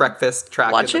Watch it. breakfast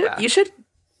track watch in the it. back.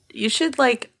 You should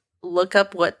look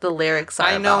up what the lyrics are.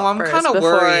 I know, about I'm first kind of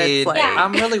before it's, worried. Yeah.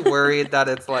 I'm really worried that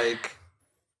it's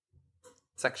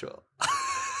sexual.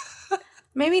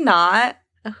 maybe not.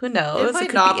 Who knows? It might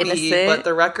could not be be, innocent. but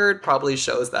the record probably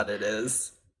shows that it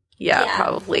is. yeah, Yeah.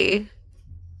 probably.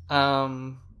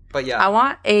 But yeah, I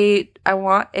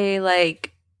want a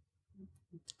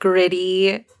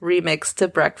gritty remix to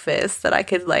Breakfast that I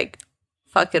could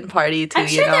fucking party to. I'm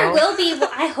sure you know? there will be.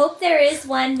 I hope there is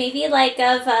one, maybe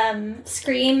of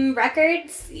Scream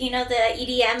Records, the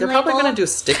EDM they're label. probably gonna do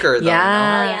Sticker though.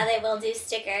 Yeah. Oh, yeah, they will do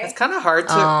Sticker. It's kind of hard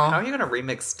to. Oh. How are you gonna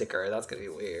remix Sticker? That's gonna be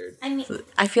weird. I mean,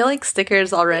 I feel like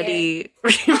Sticker's already.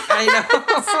 I know.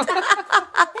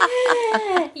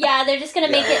 yeah, they're just going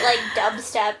to make it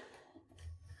dubstep.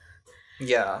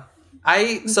 Yeah.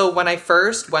 So when I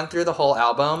first went through the whole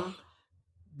album,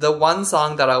 the one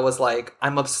song that I was like,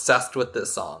 I'm obsessed with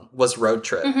this song was Road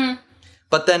Trip.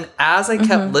 But then as I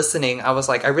kept listening, I was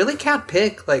like, I really can't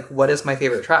pick what is my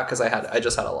favorite track because I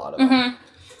just had a lot of them.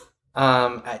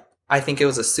 I think it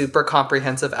was a super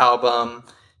comprehensive album.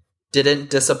 Didn't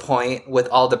disappoint with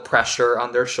all the pressure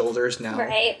on their shoulders now.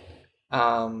 Right.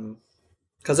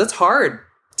 Because it's hard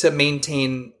to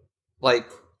maintain,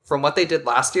 from what they did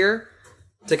last year,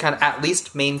 to kind of at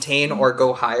least maintain or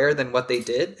go higher than what they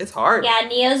did. It's hard. Yeah,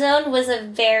 Neozone was a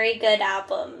very good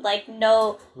album.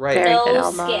 No, Right. Very good no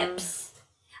album. skips.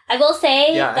 I will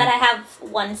say Yeah, that I have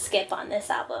one skip on this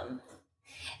album.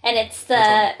 And it's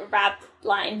the rap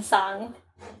line song,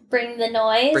 Bring the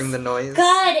Noise. Bring the Noise.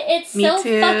 God, it's Me so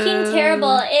too. fucking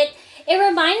terrible. It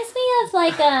reminds me of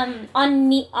like on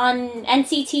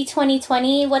NCT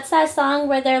 2020, what's that song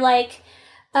where they're like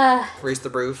Raise the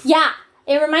Roof. yeah,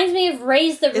 it reminds me of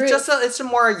Raise the Roof. It's a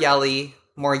more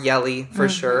yelly for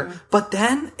sure. But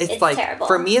then it's like terrible.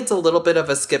 for me, it's a little bit of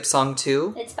a skip song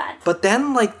too. It's bad. But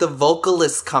then like the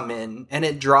vocalists come in and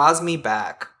it draws me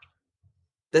back.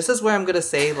 This is where I'm gonna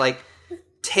say like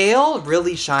Tail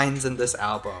really shines in this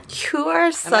album. You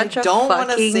are such a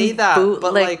fucking bootlegger.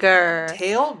 But like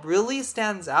Tail really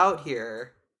stands out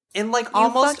here. In like You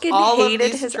almost fucking all of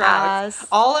hated these his tracks. ass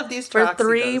All of these for tracks. he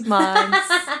 3 does. months.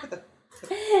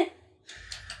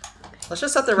 Let's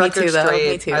just set the Me record too, though. Me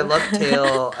straight. too. I love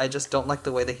Tail. I just don't like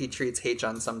the way that he treats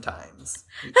Haechan sometimes.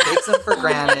 He takes him for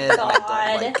granted. And I don't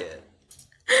God. like it.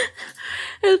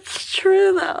 It's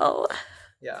true though.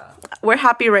 Yeah. We're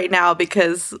happy right now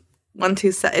because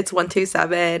it's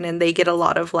 127 and they get a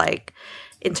lot of like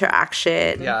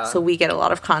interaction. Yeah. So we get a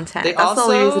lot of content. They That's the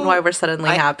also- only reason why we're suddenly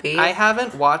happy. I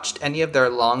haven't watched any of their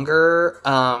longer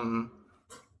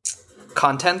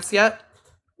contents yet,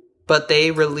 but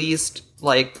they released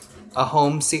like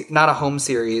not a home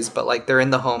series, but like they're in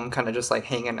the home kind of just like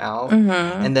hanging out.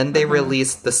 And then they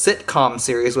released the sitcom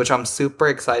series, which I'm super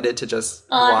excited to just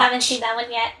watch. I haven't seen that one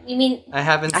yet. You mean I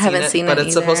haven't seen it, but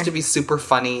it's supposed to be super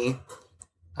funny.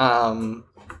 And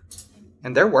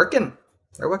they're working.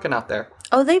 They're working out there.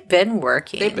 Oh, they've been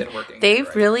working. They've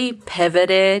right. really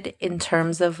pivoted in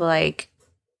terms of like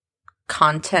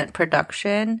content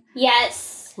production.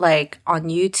 yes? Like on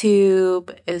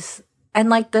YouTube and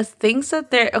like the things that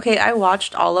I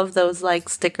watched all of those like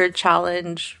sticker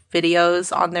challenge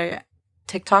videos on their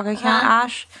TikTok account,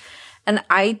 Ash, and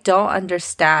I don't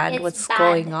understand It's what's bad.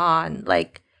 going on.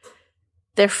 Like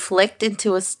they're flicked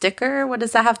into a sticker. What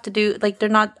does that have to do? Like they're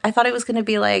not. I thought it was going to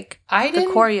be like the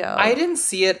choreo. I didn't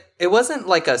see it. It wasn't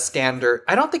like a standard.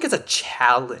 I don't think it's a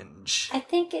challenge. I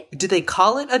think it. Do they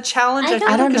call it a challenge? I I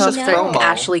don't don't think know it's if just they promo.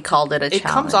 actually called it a challenge. It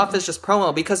comes off as just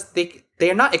promo because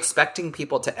they're not expecting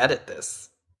people to edit this,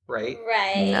 right?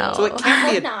 Right. No. So it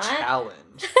can't be a Not. challenge.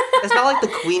 It's not like the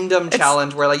Queendom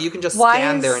challenge where like you can just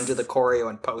stand there and do the choreo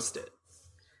and post it.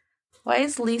 Why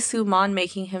is Lee Soo-man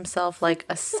making himself like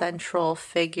a central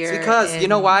figure? It's because you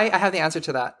know why? I have the answer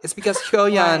to that. It's because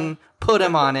Hyoyeon put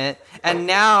him on it, and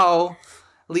now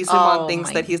Lee Soo-man Oh thinks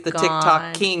my that he's the God.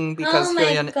 TikTok king because Oh my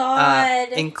Hyoyeon God.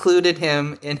 included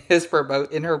him in her He's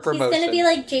promotion. gonna be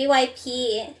like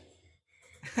JYP.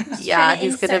 Yeah, Trying to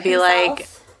he's gonna insert be himself. like,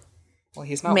 Well,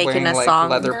 he's not making wearing a like song.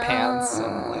 leather pants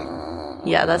and like.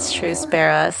 yeah, that's true.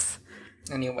 Spare us.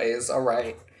 Anyways, all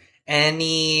right.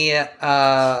 Any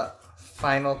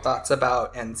final thoughts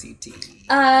about NCT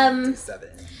 7?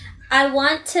 I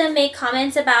want to make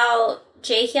comments about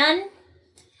Jaehyun.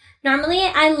 Normally,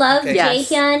 I love Okay. Yes.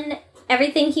 Jaehyun.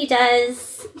 Everything he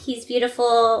does, he's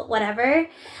beautiful, whatever.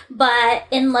 But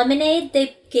in Lemonade,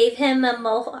 they gave him a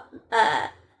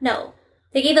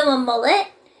they gave him a mullet,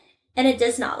 and it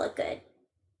does not look good.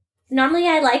 Normally,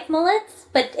 I like mullets,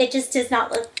 but it just does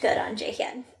not look good on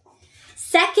Jaehyun.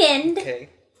 Second, Okay.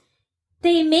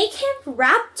 they make him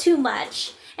rap too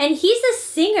much, and he's a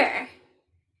singer.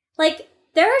 Like,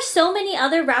 there are so many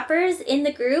other rappers in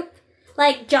the group,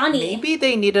 like Johnny. Maybe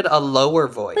they needed a lower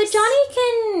voice. But Johnny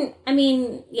can, I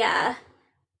mean, yeah.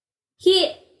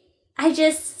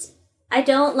 I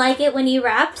don't like it when he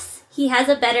raps. He has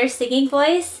a better singing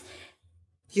voice.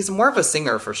 He's more of a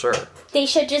singer for sure. They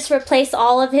should just replace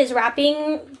all of his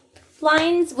rapping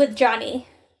lines with Johnny.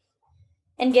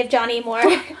 And give Johnny more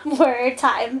time. More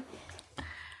airtime.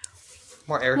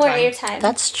 More airtime.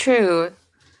 That's true.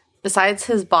 Besides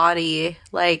his body,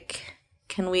 like,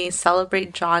 can we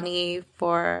celebrate Johnny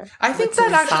for? I think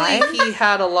what's that inside? actually he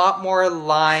had a lot more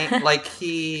line.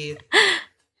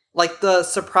 Like the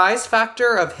surprise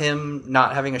factor of him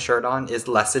not having a shirt on is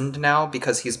lessened now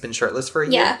because he's been shirtless for a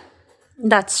year. Yeah.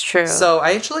 That's true. So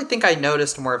I actually think I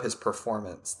noticed more of his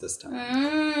performance this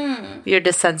time. You're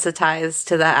desensitized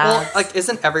to that. Well, like,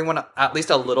 isn't everyone at least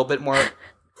a little bit more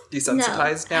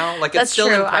desensitized now? Like, That's it's still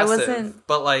true. I impressive, wasn't-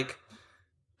 but like,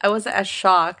 I wasn't as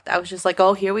shocked. I was just like,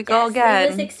 oh, here we go Yes, it again.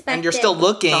 was expected. and you're still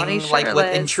looking Johnny's like with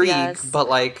shirtless, intrigue, yes. but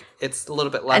like it's a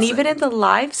little bit less. And even in the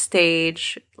live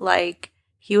stage, like,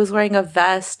 he was wearing a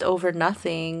vest over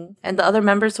nothing, and the other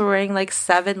members were wearing like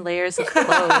 7 layers of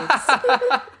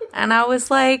clothes. And I was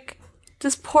like,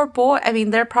 this poor boy. I mean,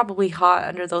 they're probably hot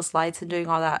under those lights and doing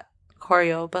all that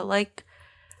choreo, but like,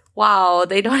 wow,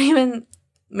 they don't even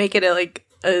make it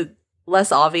a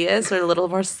less obvious or a little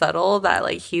more subtle that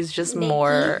like he's just Nikki?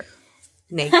 more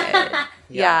naked.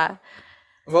 Yeah.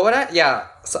 Well,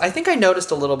 so I think I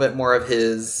noticed a little bit more of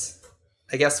his,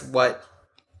 I guess,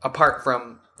 apart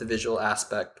from the visual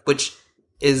aspect, which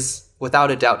is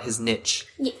without a doubt his niche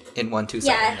in 127.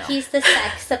 Yeah, now. he's the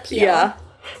sex appeal. Yeah.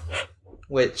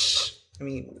 Which, I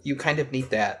mean, you kind of need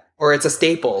that. Or it's a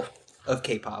staple of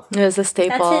K-pop. It was a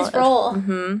staple. That's his role.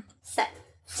 Mm-hmm.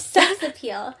 Sex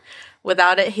appeal.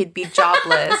 Without it, he'd be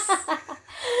jobless.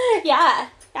 Yeah.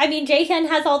 I mean, Jaehyun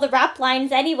has all the rap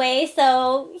lines anyway,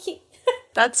 so...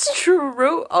 That's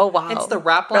true. Oh, wow. It's the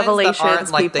rap lines Revelations, that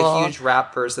aren't like people. the huge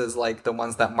rap versus like the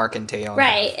ones that Mark and Taeyong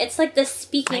Right. have. It's like the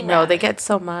speaking I know, rap. they get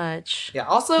so much. Yeah,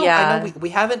 also, Yeah. I know we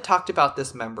haven't talked about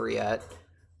this member yet,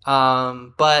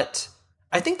 but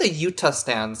I think the Utah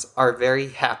stands are very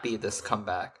happy this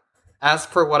comeback, as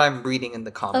per what I'm reading in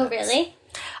the comments. Oh, really?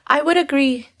 I would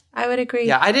agree.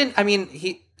 Yeah, I mean,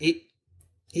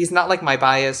 he's not like my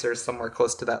bias or somewhere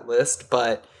close to that list,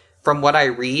 but from what I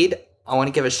read, I want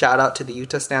to give a shout out to the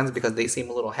Utah stands because they seem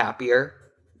a little happier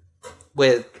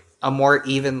with a more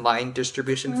even line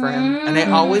distribution for him. And I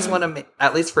always want to,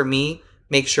 at least for me,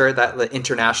 make sure that the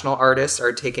international artists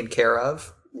are taken care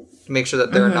of. To make sure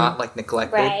that they're not like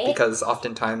neglected Right. because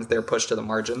oftentimes they're pushed to the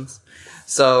margins.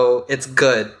 So it's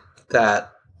good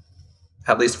that,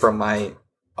 at least from my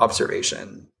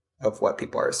observation of what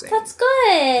people are saying, That's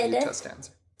good. Utah stands.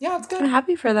 Yeah, it's I'm good.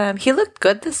 happy for them. He looked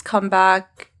good this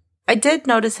comeback. I did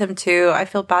notice him too. I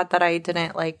feel bad that I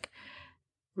didn't like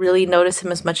really notice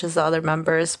him as much as the other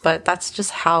members, but that's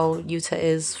just how Yuta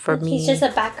is for me. He's just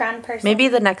a background person. Maybe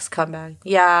the next comeback.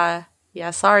 Yeah.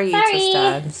 Yeah, sorry. Yuta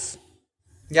stands.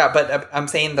 Yeah, but I'm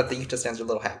saying that the Utah stands are a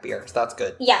little happier, so that's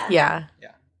good. Yeah. Yeah.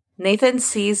 Yeah. Nathan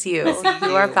sees you.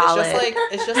 You are It's valid.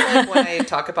 just like when I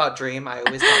talk about Dream, I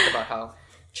always talk about how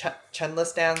Chenla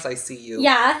stands, I see you.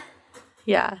 Yeah.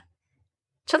 Yeah.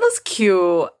 Chunla's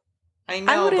cute. I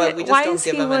know, wouldn't- but we why just don't is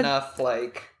give he him would- enough,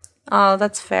 like, Oh,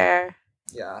 that's fair.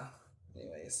 yeah.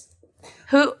 Anyways.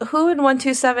 Who in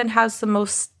 127 has the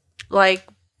most like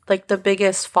the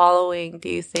biggest following, do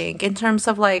you think, in terms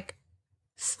of like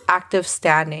active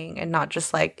standing and not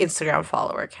just like Instagram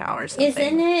follower count or something?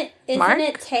 Isn't Mark?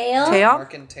 it Taeyong? Taeyong?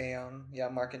 Mark and Taeyong. Yeah,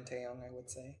 Mark and Taeyong, I would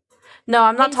say. No,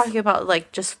 I'm not It's- talking about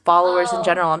like just followers Oh. in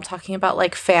general. I'm talking about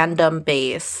like fandom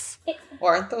base.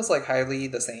 Or aren't those, like, highly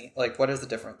the same? Like, what is the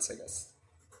difference, I guess?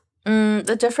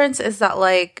 The difference is that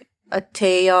like a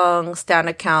Taeyong stan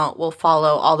account will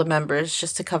follow all the members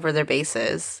just to cover their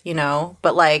bases, you know?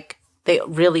 But like they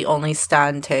really only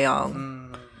stan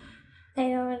Taeyong. I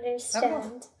don't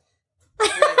understand.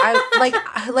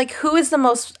 I like who is the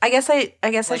most I guess I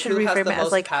Like, should who has reframe the it as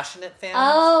most like passionate fans?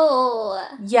 Oh.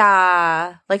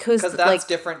 yeah, like who's Because that's like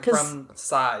different 'cause- from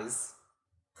size.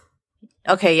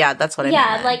 Okay, yeah, that's what I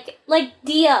Yeah, meant. like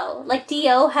Dio. Like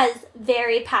Dio has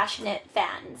very passionate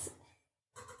fans.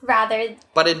 Rather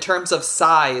But in terms of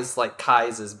size, like,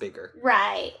 Kai's is bigger.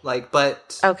 right. Like,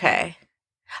 but... Okay,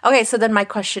 so then my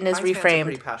question is Kai's fans are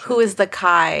pretty reframed. passionate. Who is the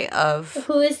Kai of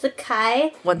Who is the Kai?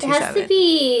 It has 127? to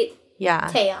be yeah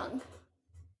Taeyong.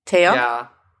 Taeyong? Yeah.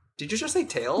 Did you just say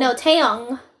Tail? No,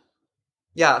 Taeyong.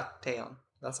 Yeah, Taeyong.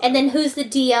 That's And then who's the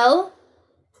Dio?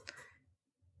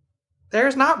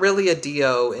 There's not really a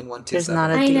Dio in 127. There's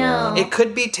not a I deal. know. It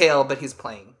could be Tail, but he's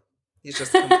playing. He's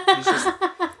playing.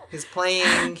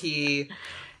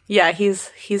 Yeah,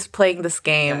 he's playing this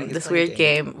Yeah, game, he's this playing weird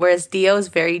game. Whereas Dio is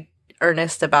very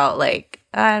earnest about like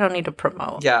I don't need to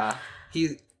promote. Yeah,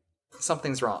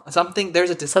 something's wrong. There's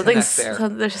a disconnect there.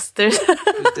 There's There's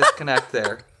a disconnect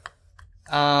there.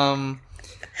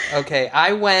 Okay,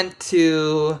 I went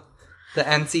to the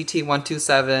NCT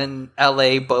 127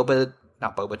 LA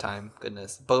not Boba time.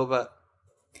 Goodness, Boba.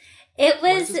 It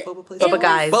What was is this Boba place? it Boba was-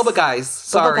 Guys. Boba Guys.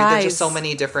 Sorry, there's just Guys. so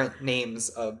many different names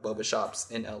of boba shops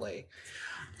in LA.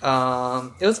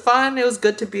 It was fun. It was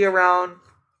good to be around.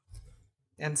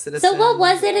 And Citizen. So what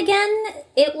was it again?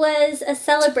 It was a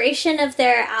celebration of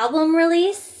their album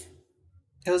release.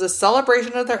 It was a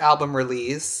celebration of their album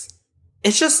release.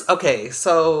 It's just, okay,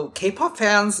 so K-pop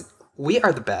fans, we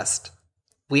are the best.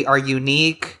 We are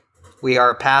unique. We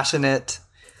are passionate.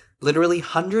 Literally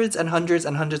hundreds and hundreds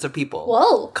and hundreds of people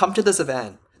Whoa. come to this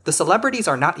event. The celebrities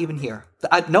are not even here.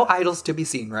 No idols to be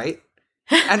seen, right?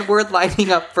 And we're lining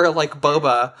up for, like,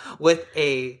 boba with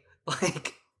a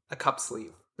cup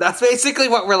sleeve. That's basically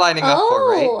what we're lining up for,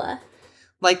 right? Oh.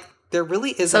 Like, there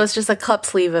really isn't. So it's just a cup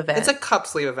sleeve event. It's a cup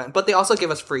sleeve event, but they also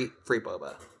give us free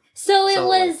boba. So it So,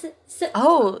 was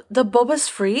Oh, the boba's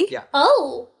free? Yeah.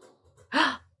 Oh.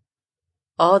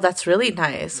 Oh, that's really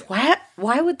nice.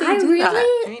 Why would they I do really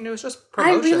that? I mean, it was just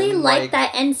I promotion. really like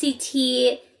that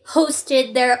NCT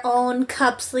hosted their own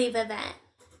cup sleeve event.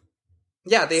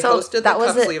 Yeah, they So hosted the that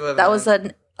was cup sleeve event. that was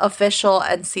an official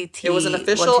NCT. It was an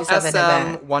official 127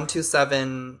 event. SM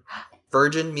 127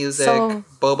 Virgin Music So-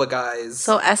 Boba Guys.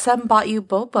 So SM bought you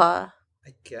boba.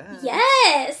 I guess.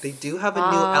 Yes. They do have a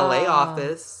new LA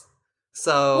office.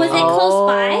 So Was it close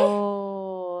by?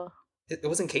 Oh. it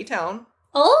was in K-Town.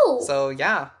 Oh. So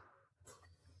yeah.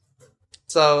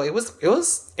 So it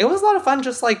was a lot of fun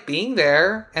just like being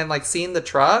there and like seeing the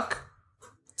truck.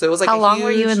 So it was like How long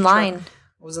were you huge in truck. line?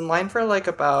 I was in line for like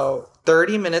about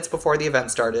 30 minutes before the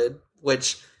event started,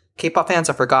 which K-pop fans,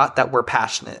 I forgot that we're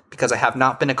passionate because I have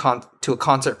not been to a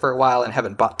concert for a while and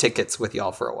haven't bought tickets with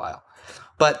y'all for a while.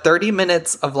 But 30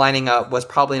 minutes of lining up was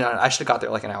probably not. I should have got there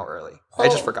like an hour early. I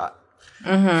just forgot.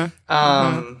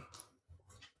 Mm-hmm.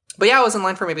 But yeah, I was in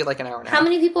line for maybe like an hour and a half. How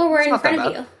many people were in not that front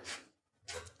of bad.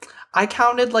 you? I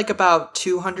counted like about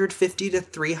 250 to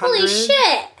 300 Holy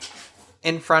shit.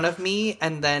 in front of me,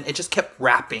 and then it just kept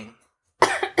wrapping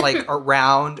like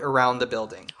around the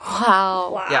building.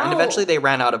 Wow. Wow. Yeah, and eventually they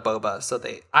ran out of boba. So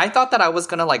I thought that I was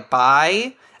gonna like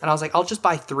buy, and I was like, I'll just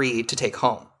buy 3 to take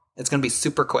home. It's gonna be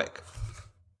super quick.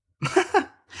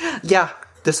 Yeah,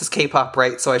 this is K-pop,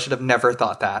 right? So I should have never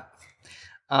thought that.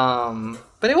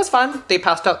 But it was fun. They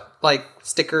passed out like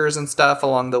stickers and stuff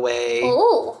along the way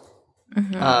Oh.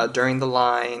 during the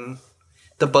line.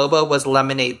 The boba was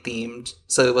lemonade themed,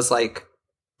 so it was like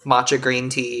matcha green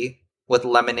tea with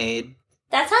lemonade.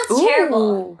 That sounds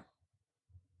terrible.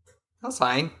 That was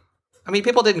fine. I mean,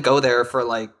 people didn't go there for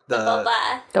like The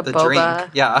boba. The the boba.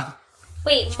 drink. Yeah.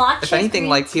 Wait, matcha If anything, green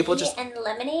like, people tea just- and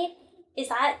lemonade?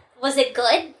 Was it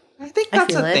good? I think I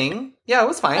that's feel a it. thing. Yeah, it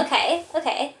was fine.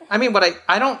 Okay. I mean, but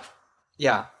I don't.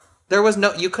 Yeah, there was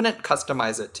no. You couldn't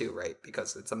customize it too, right?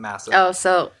 Because it's a massive.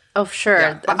 Sure.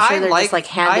 Yeah, but I'm sure they're just like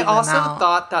handing I also them out.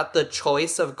 thought that the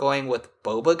choice of going with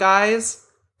boba guys,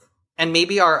 and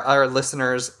maybe our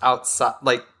listeners outside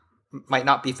like might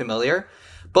not be familiar.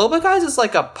 Boba guys is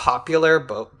like a popular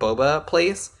boba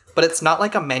place, but it's not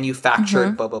like a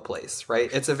manufactured boba place, right?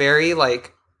 It's a very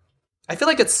like. I feel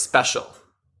like it's special.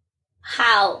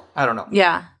 How? I don't know.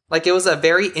 Yeah. Like, it was a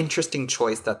very interesting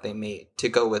choice that they made to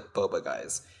go with boba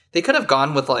guys. They could have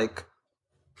gone with, like,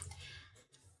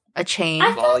 A chain.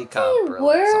 I Volley thought Cup they or, like,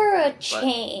 were a something, but-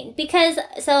 chain because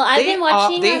I've been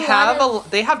watching. They a have lot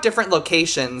of, they have different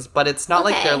locations, but it's not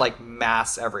like Okay. they're, like,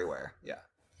 mass everywhere. Yeah.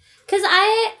 because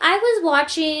I was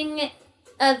watching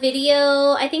a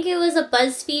video. I think it was a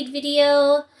BuzzFeed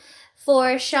video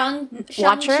for Watcher?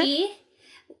 Shang-Chi.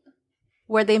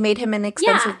 Where they made him an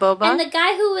expensive boba. And the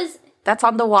guy who was That's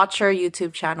on the Watcher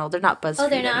YouTube channel. They're not BuzzFeed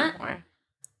they're not? anymore.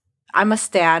 I'm a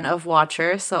stan of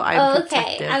Watcher, so I'm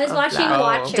protective I was of watching that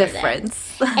Watcher then.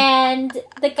 difference. And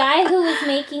the guy who was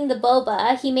making the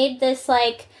boba, he made this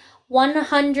like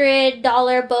 $100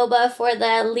 boba for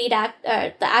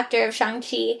the actor of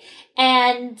Shang-Chi,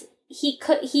 and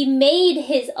he made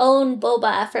his own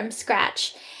boba from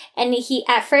scratch. And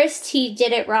at first he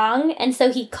did it wrong, and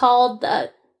so he called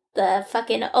the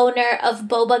fucking owner of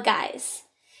Boba Guys,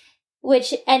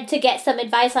 and to get some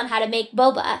advice on how to make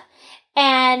boba.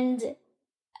 And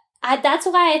that's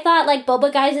why I thought like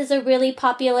Boba Guys is a really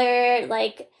popular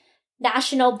like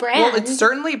national brand. Well, it's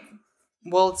certainly...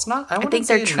 Well, it's not... I wouldn't think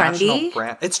say they're national trendy.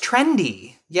 brand. It's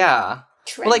trendy. Yeah.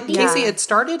 Well, like, Trendy. Casey, Yeah. it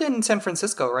started in San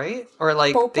Francisco, right? Or,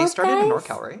 like, Boba they started in Guys?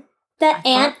 NorCal, right? The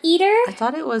Anteater? I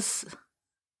thought it was...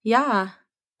 Yeah.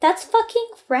 That's fucking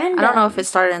random. I don't know if it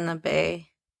started in the Bay.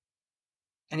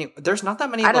 There's not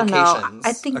that many I don't know. locations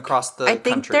I think across the I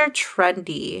think country. they're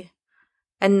trendy.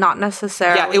 And not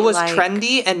necessarily Yeah, it was like,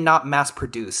 trendy and not mass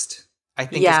produced. I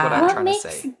think is Yeah. what I'm What trying to makes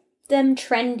say. them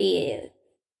trendy?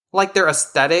 Like their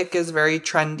aesthetic is very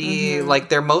trendy. Mhm. Like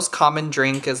their most common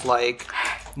drink is like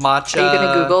matcha. Are you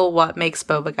gonna Google what makes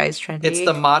boba guys trendy? It's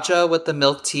the matcha with the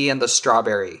milk tea and the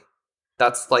strawberry.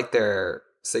 That's like their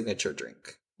signature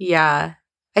drink. Yeah.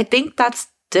 I think that's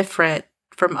different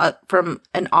from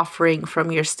an offering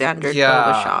from your standard Yeah,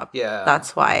 boba shop. yeah.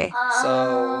 That's why.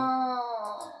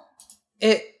 Oh.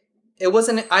 It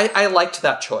wasn't. I liked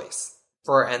that choice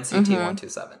for NCT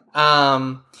 127.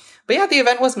 But yeah, the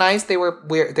event was nice. They were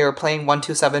playing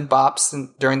 127 bops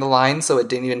during the line, so it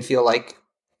didn't even feel like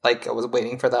I was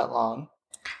waiting for that long.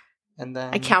 And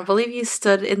then I can't believe you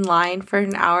stood in line for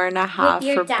an hour and a half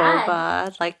your for dad.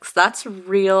 boba. Like that's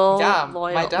real Yeah,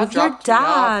 loyal. my dad With your dropped me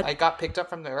off. dad. I got picked up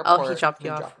from the airport. Oh, he dropped and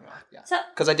you he off. dropped me off. Yeah, So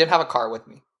because I did have a car with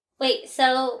me. wait,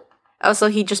 so Oh, so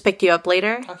he just picked you up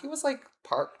later? Oh, he was like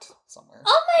parked somewhere.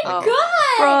 oh my Oh.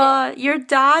 god, Bruh, your I'm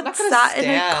dad not gonna sat in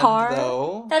a stand, car.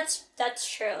 though. that's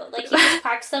true. Like he just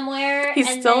parked somewhere. He's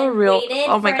and still then a real- Waited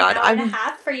oh my for God, an hour and I'm- a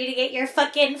half for you to get your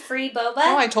fucking free boba.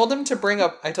 No, I told him to bring a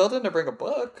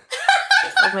book.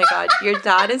 Oh my god, your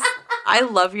dad is I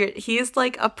love he's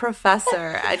like a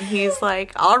professor, and he's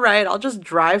like, all right, I'll just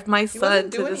drive my son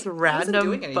to this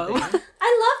random boat.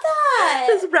 I love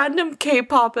This that. random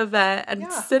K-pop event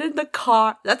and sit in the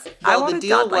car. I Well, want the a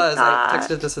deal dad like was, I that.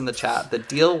 texted this in the chat. The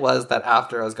deal was that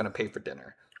after I was going to pay for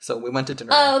dinner. So we went to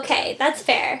dinner. Oh, okay. That's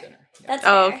fair. Dinner. Yeah. That's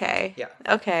fair. Oh, okay. Yeah.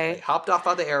 Okay. I hopped off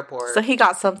at the airport. So he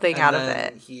got something and out of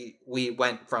then it. We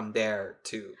went from there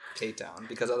to K-Town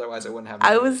because otherwise I wouldn't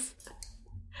have.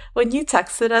 When you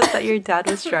texted us that your dad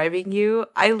was driving you,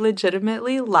 I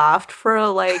legitimately laughed for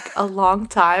like a long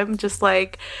time, just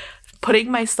like putting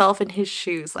myself in his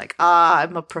shoes. Like,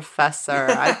 I'm a professor.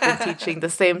 I've been teaching the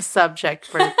same subject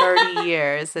for 30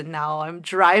 years, and now I'm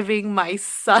driving my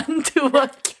son to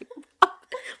a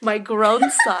my grown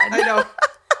son. I know.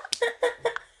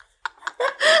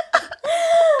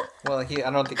 Well, I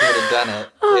don't think he would have done it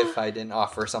if I didn't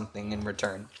offer something in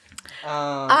return.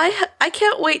 I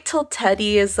can't wait till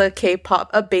Teddy is a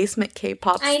basement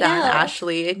K-pop I stan, know.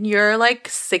 Ashley, and you're like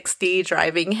 60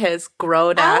 driving his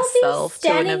grown ass I'll self be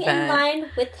to an standing in event. line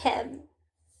with him.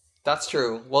 That's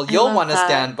true. Well, you'll love want to that.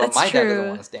 stand, but That's my dad true. doesn't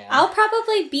want to stand. I'll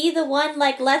probably be the one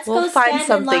like, let's We'll go find stand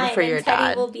something in line, for your and Teddy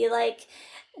dad. will be like,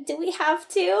 do we have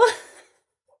to?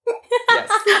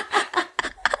 Yes.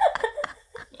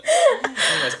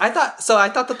 Anyways, I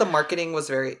thought that the marketing was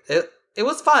it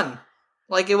was fun.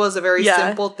 Like, it was a very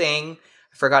simple thing.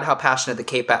 I forgot how passionate the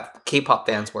K-pop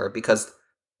fans were because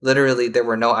literally there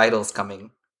were no idols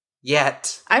coming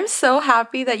yet. I'm so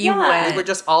happy that you Yeah. went. We were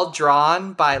just all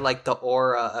drawn by like the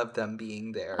aura of them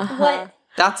being there. What?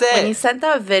 That's it. When you sent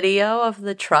that video of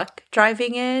the truck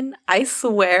driving in, I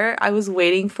swear I was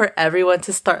waiting for everyone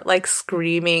to start like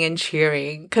screaming and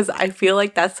cheering because I feel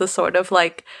like that's the sort of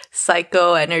like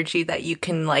psycho energy that you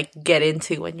can like get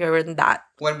into when you're in that.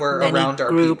 When we're many around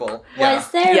our group. people. Yeah.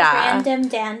 Was there Yeah. random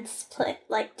dance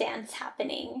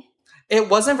happening? It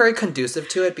wasn't very conducive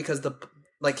to it because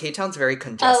K-Town's very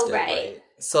congested. Oh, right.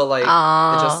 So like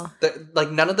Oh.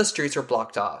 like none of the streets were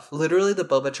blocked off. Literally the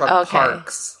boba truck Okay.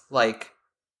 parks like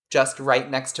just right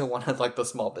next to one of like the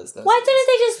small businesses. Why didn't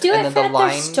they just do And it then at the their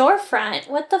line- storefront?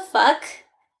 What the fuck?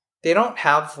 They don't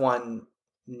have one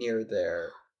near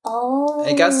there. Oh.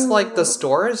 I guess like the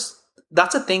stores.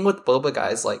 That's a thing with boba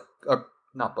guys. Like, or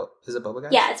not boba. Is it boba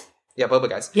guys? Yeah, it's Yeah, boba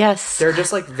guys. Yes. They're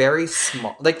just like very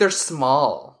small. Like they're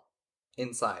small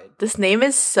inside. This name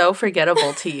is so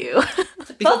forgettable to you.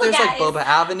 Because Boba there's like guys. Boba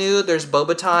Avenue, there's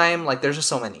Boba Time, like there's just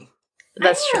so many.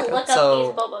 That's I'm gonna true. look So-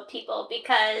 up these boba people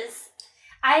because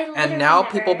I literally And now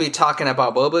never... people be talking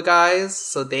about Boba guys,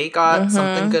 so they got Mhm.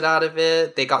 something good out of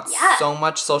it. They got Yeah. so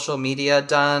much social media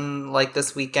done like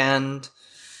this weekend.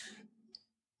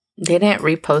 They didn't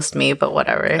repost me, but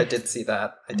whatever. I did see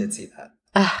that.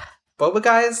 Ugh. Boba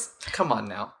guys, come on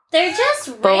now. They're just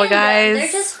Boba random. guys.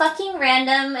 They're just fucking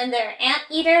random, and their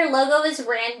anteater logo is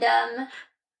random.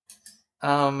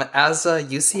 As a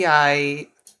UCI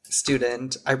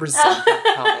student, I resent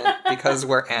that comment because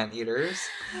we're anteaters.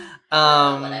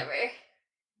 Whatever.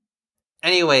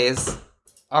 Anyways,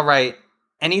 all right.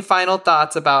 Any final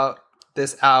thoughts about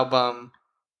this album,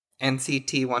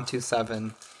 NCT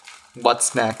 127?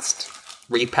 What's next?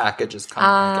 Repackage is coming,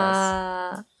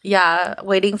 I guess. Yeah,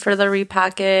 waiting for the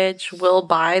repackage. We'll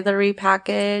buy the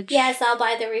repackage. Yes, I'll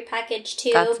buy the repackage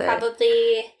too. That's it.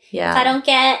 Probably. Yeah. If I don't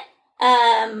get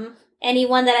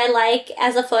anyone that I like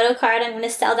as a photo card, I'm gonna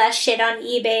sell that shit on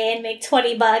eBay and make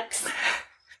 $20.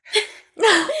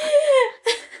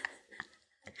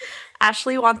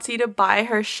 Ashley wants you to buy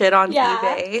her shit on Yeah,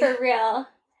 eBay. for real.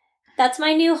 That's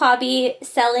my new hobby,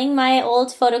 selling my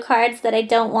old photo cards that I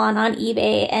don't want on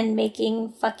eBay and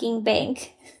making fucking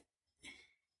bank.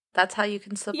 That's how you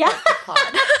can support Yeah. the pod.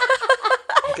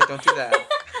 Okay, don't do that.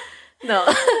 No.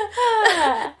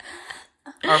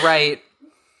 All right.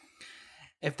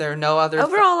 If there are no other...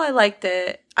 Overall, I liked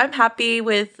it. I'm happy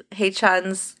with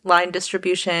Haechan's line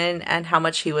distribution and how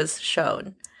much he was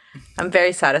shown. I'm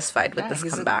very satisfied with this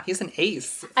comeback. He's an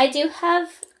ace. I do have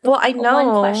Well, I know.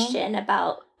 one question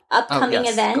about upcoming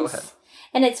yes, go events. ahead.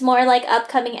 And it's more like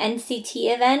upcoming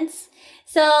NCT events.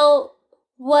 So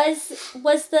was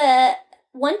the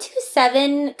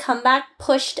 127 comeback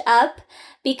pushed up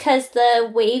because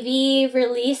the Wavy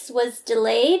release was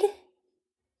delayed?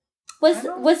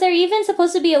 Was there even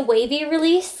supposed to be a Wavy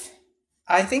release?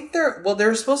 I think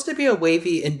there's supposed to be a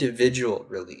Wavy individual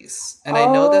release. And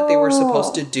I know that they were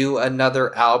supposed to do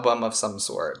another album of some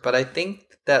sort. But I think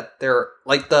that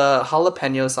like the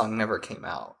Jalapeno song never came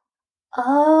out.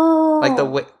 Oh. Like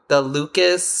the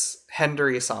Lucas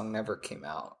Henry song never came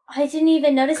out. I didn't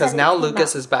even notice that. Because now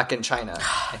Lucas is back in China,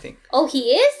 I think. Oh,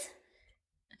 he is?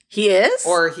 He is?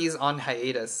 Or he's on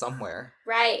hiatus somewhere.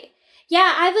 Right.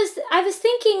 Yeah, I was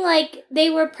thinking like they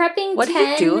were prepping What 10.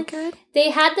 did you do again? They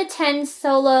had the 10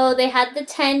 solo, they had the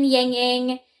 10 Yang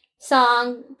Yang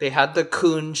song. They had the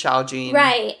Kun Xiaojin.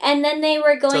 Right. And then they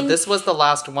were going So this was the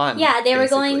last one. Yeah, they were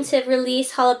going basically. to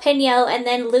release Jalapeno, and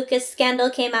then Lucas Scandal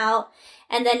came out,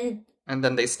 and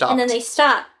then they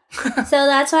stopped. So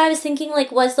that's why I was thinking,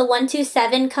 like, was the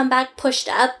 127 comeback pushed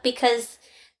up because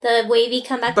the Wavy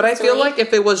comeback But I was feel delayed? like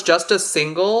if it was just a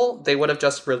single, they would have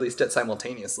just released it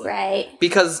simultaneously. Right.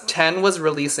 Because 10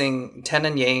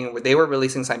 and Yang, they were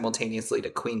releasing simultaneously to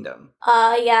Queendom.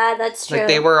 Yeah, that's true. Like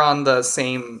they were on the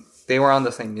same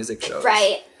music shows.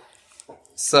 Right.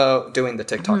 So doing the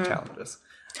TikTok challenges.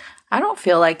 I don't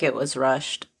feel like it was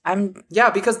rushed. Yeah,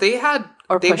 because they Or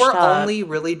were pushed up. only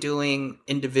really doing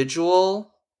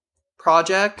individual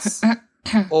projects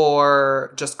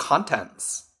or just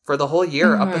contents for the whole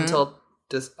year up until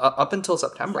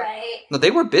September. Right. No, they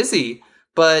were busy,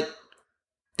 but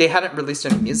they hadn't released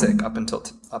any music up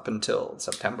until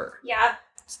September. Yeah.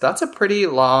 So that's a pretty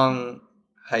long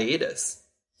hiatus,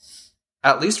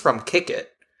 at least from Kick It.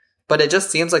 But it just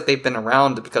seems like they've been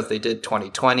around because they did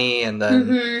 2020, and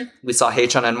then we saw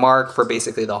Haechan and Mark for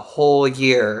basically the whole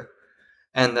year,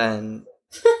 and then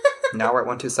now we're at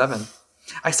 127.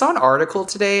 I saw an article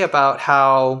today about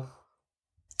how,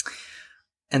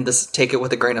 and this, take it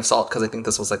with a grain of salt because I think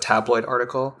this was a tabloid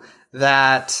article,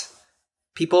 that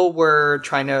people were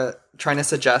trying to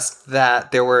suggest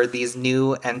that there were these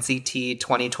new NCT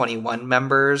 2021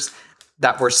 members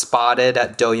that were spotted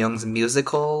at Do Young's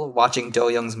musical, watching Do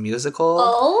Young's musical.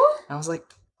 Oh? And I was like,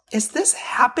 is this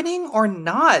happening or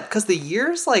not? Because the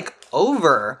year's like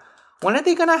over. When are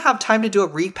they going to have time to do a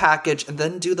repackage and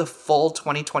then do the full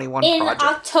 2021 In project?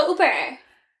 October.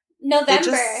 November. It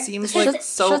just seems like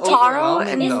so Shotaro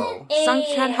overwhelming, and though.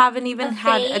 Sungchan haven't even a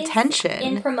had phase attention.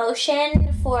 in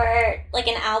promotion for like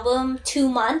an album 2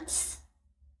 months.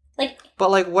 Like, But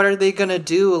like, what are they going to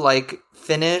do? Like,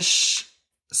 finish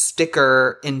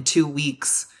Sticker in 2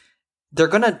 weeks? They're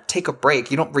going to take a break.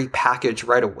 You don't repackage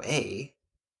right away.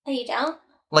 oh, you don't?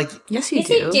 Like, Yes, you Yes,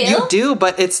 you do. do. you do,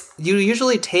 but you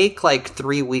usually take like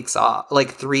 3 weeks off,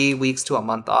 like 3 weeks to a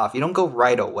month off. You don't go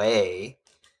right away.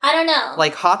 I don't know.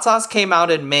 Like Hot Sauce came out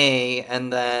in May,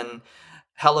 and then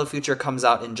Hello Future comes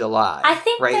out in July. I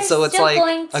think right, they're so it's still like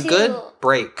going a to- good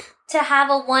break. to have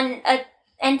a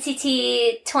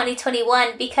NCT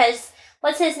 2021 because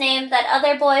what's his name? That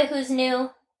other boy who's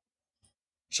new?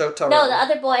 Shotaro. No, the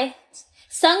other boy.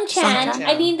 Sungchan. Sungchan.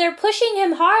 I mean, they're pushing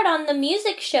him hard on the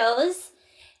music shows.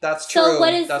 That's true. So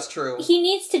what is That's true. He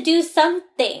needs to do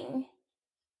something.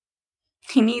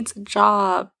 He needs a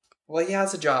job. Well, he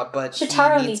has a job, but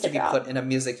Shotaro he needs needs to a be job. put in a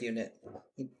music unit.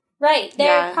 Right.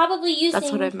 They're Yeah, probably using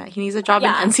That's what I meant. He needs a job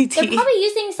Yeah. in They're NCT. probably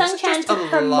using This is Sungchan just to a lot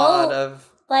promote of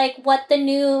like what the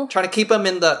new trying to keep him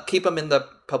in the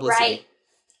publicity.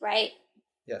 Right.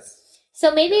 Yes.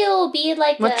 So maybe it will be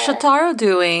like What's a Shotaro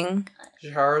doing?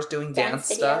 Shotaro's doing dance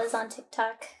dance videos stuff, on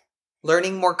TikTok.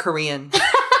 learning more Korean.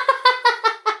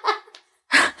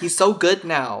 He's so good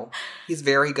now. He's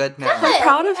very good now. Good.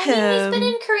 proud of I mean, him. he's been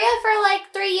in Korea for like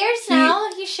 3 years now.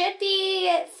 He should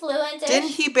be fluent. Didn't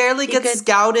he barely get could-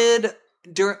 scouted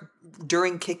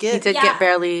during Kick It? He did Yeah. get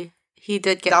barely. He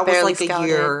did get That was barely like scouted. a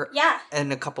year Yeah.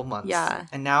 and a couple months. Yeah.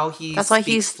 And now he That's why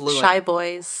speaks he's fluent, Shy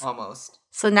Boys. almost.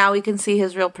 So now we can see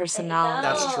his real There you personality.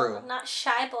 go. That's true. Not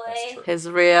shy boy. That's true. His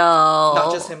real.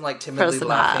 Not just him like timidly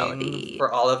laughing personality.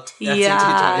 for all of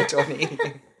Yeah. NCT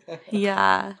 2020.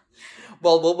 Yeah.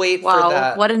 Well, we'll wait for Wow.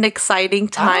 that. What an exciting I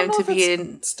don't time know to if be it's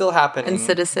in still happening.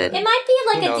 Citizen. It might be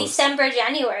like Who a knows? December,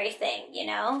 January thing, you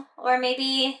know? Or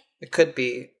maybe It could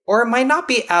be. Or it might not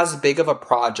be as big of a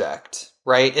project,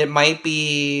 right? It might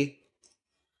be,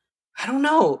 I don't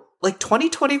know. Like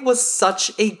 2020 was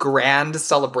such a grand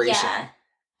celebration Yeah.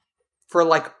 for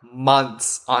like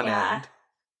months on Yeah. end.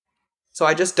 So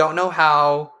I just don't know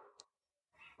how,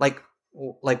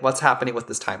 like what's happening with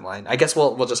this timeline. I guess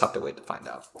we'll just have to wait to find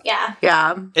out. yeah.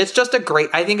 Yeah. I think it's just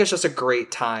a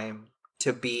great time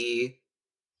to be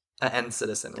an N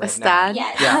citizen A right stan. now.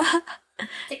 Yes. Yeah.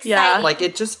 It's Yeah. exciting. Like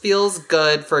it just feels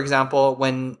good, for example,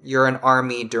 when you're an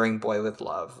army during Boy with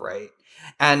Love, right?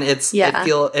 And it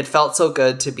felt so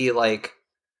good to be like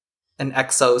an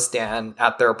EXO stan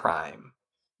at their prime.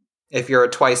 If you're a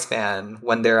Twice fan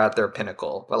when they're at their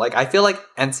pinnacle. But like I feel like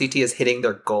NCT is hitting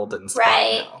their golden spot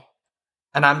Right. now.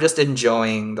 And I'm just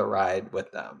enjoying the ride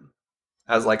with them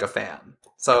as like a fan.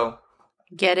 So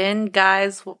Get in,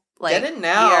 guys. Like, Get in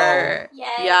now. you're-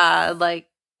 Yes. Yeah, like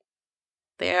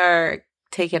they're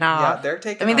taking off. yeah, they're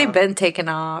taking I mean, they've off. been taken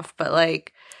off, but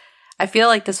like, I feel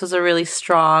like this was a really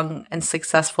strong and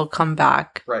successful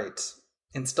comeback. Right.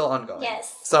 and still ongoing.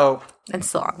 Yes. So, And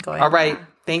still ongoing. all right.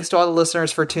 Thanks to all the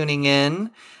listeners for tuning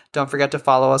in. Don't forget to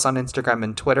follow us on Instagram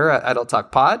and Twitter at Idle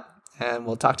Talk Pod, and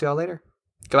we'll talk to y'all later.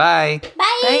 Goodbye.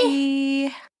 Bye.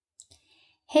 Bye.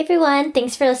 Hey everyone,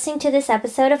 thanks for listening to this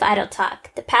episode of Idle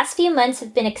Talk. The past few months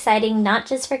have been exciting not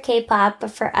just for K-pop,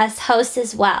 but for us hosts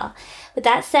as well. With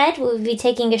that said, we'll be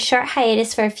taking a short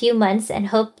hiatus for a few months and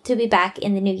hope to be back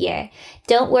in the new year.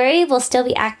 Don't worry, we'll still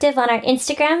be active on our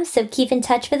Instagram, so keep in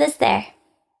touch with us there.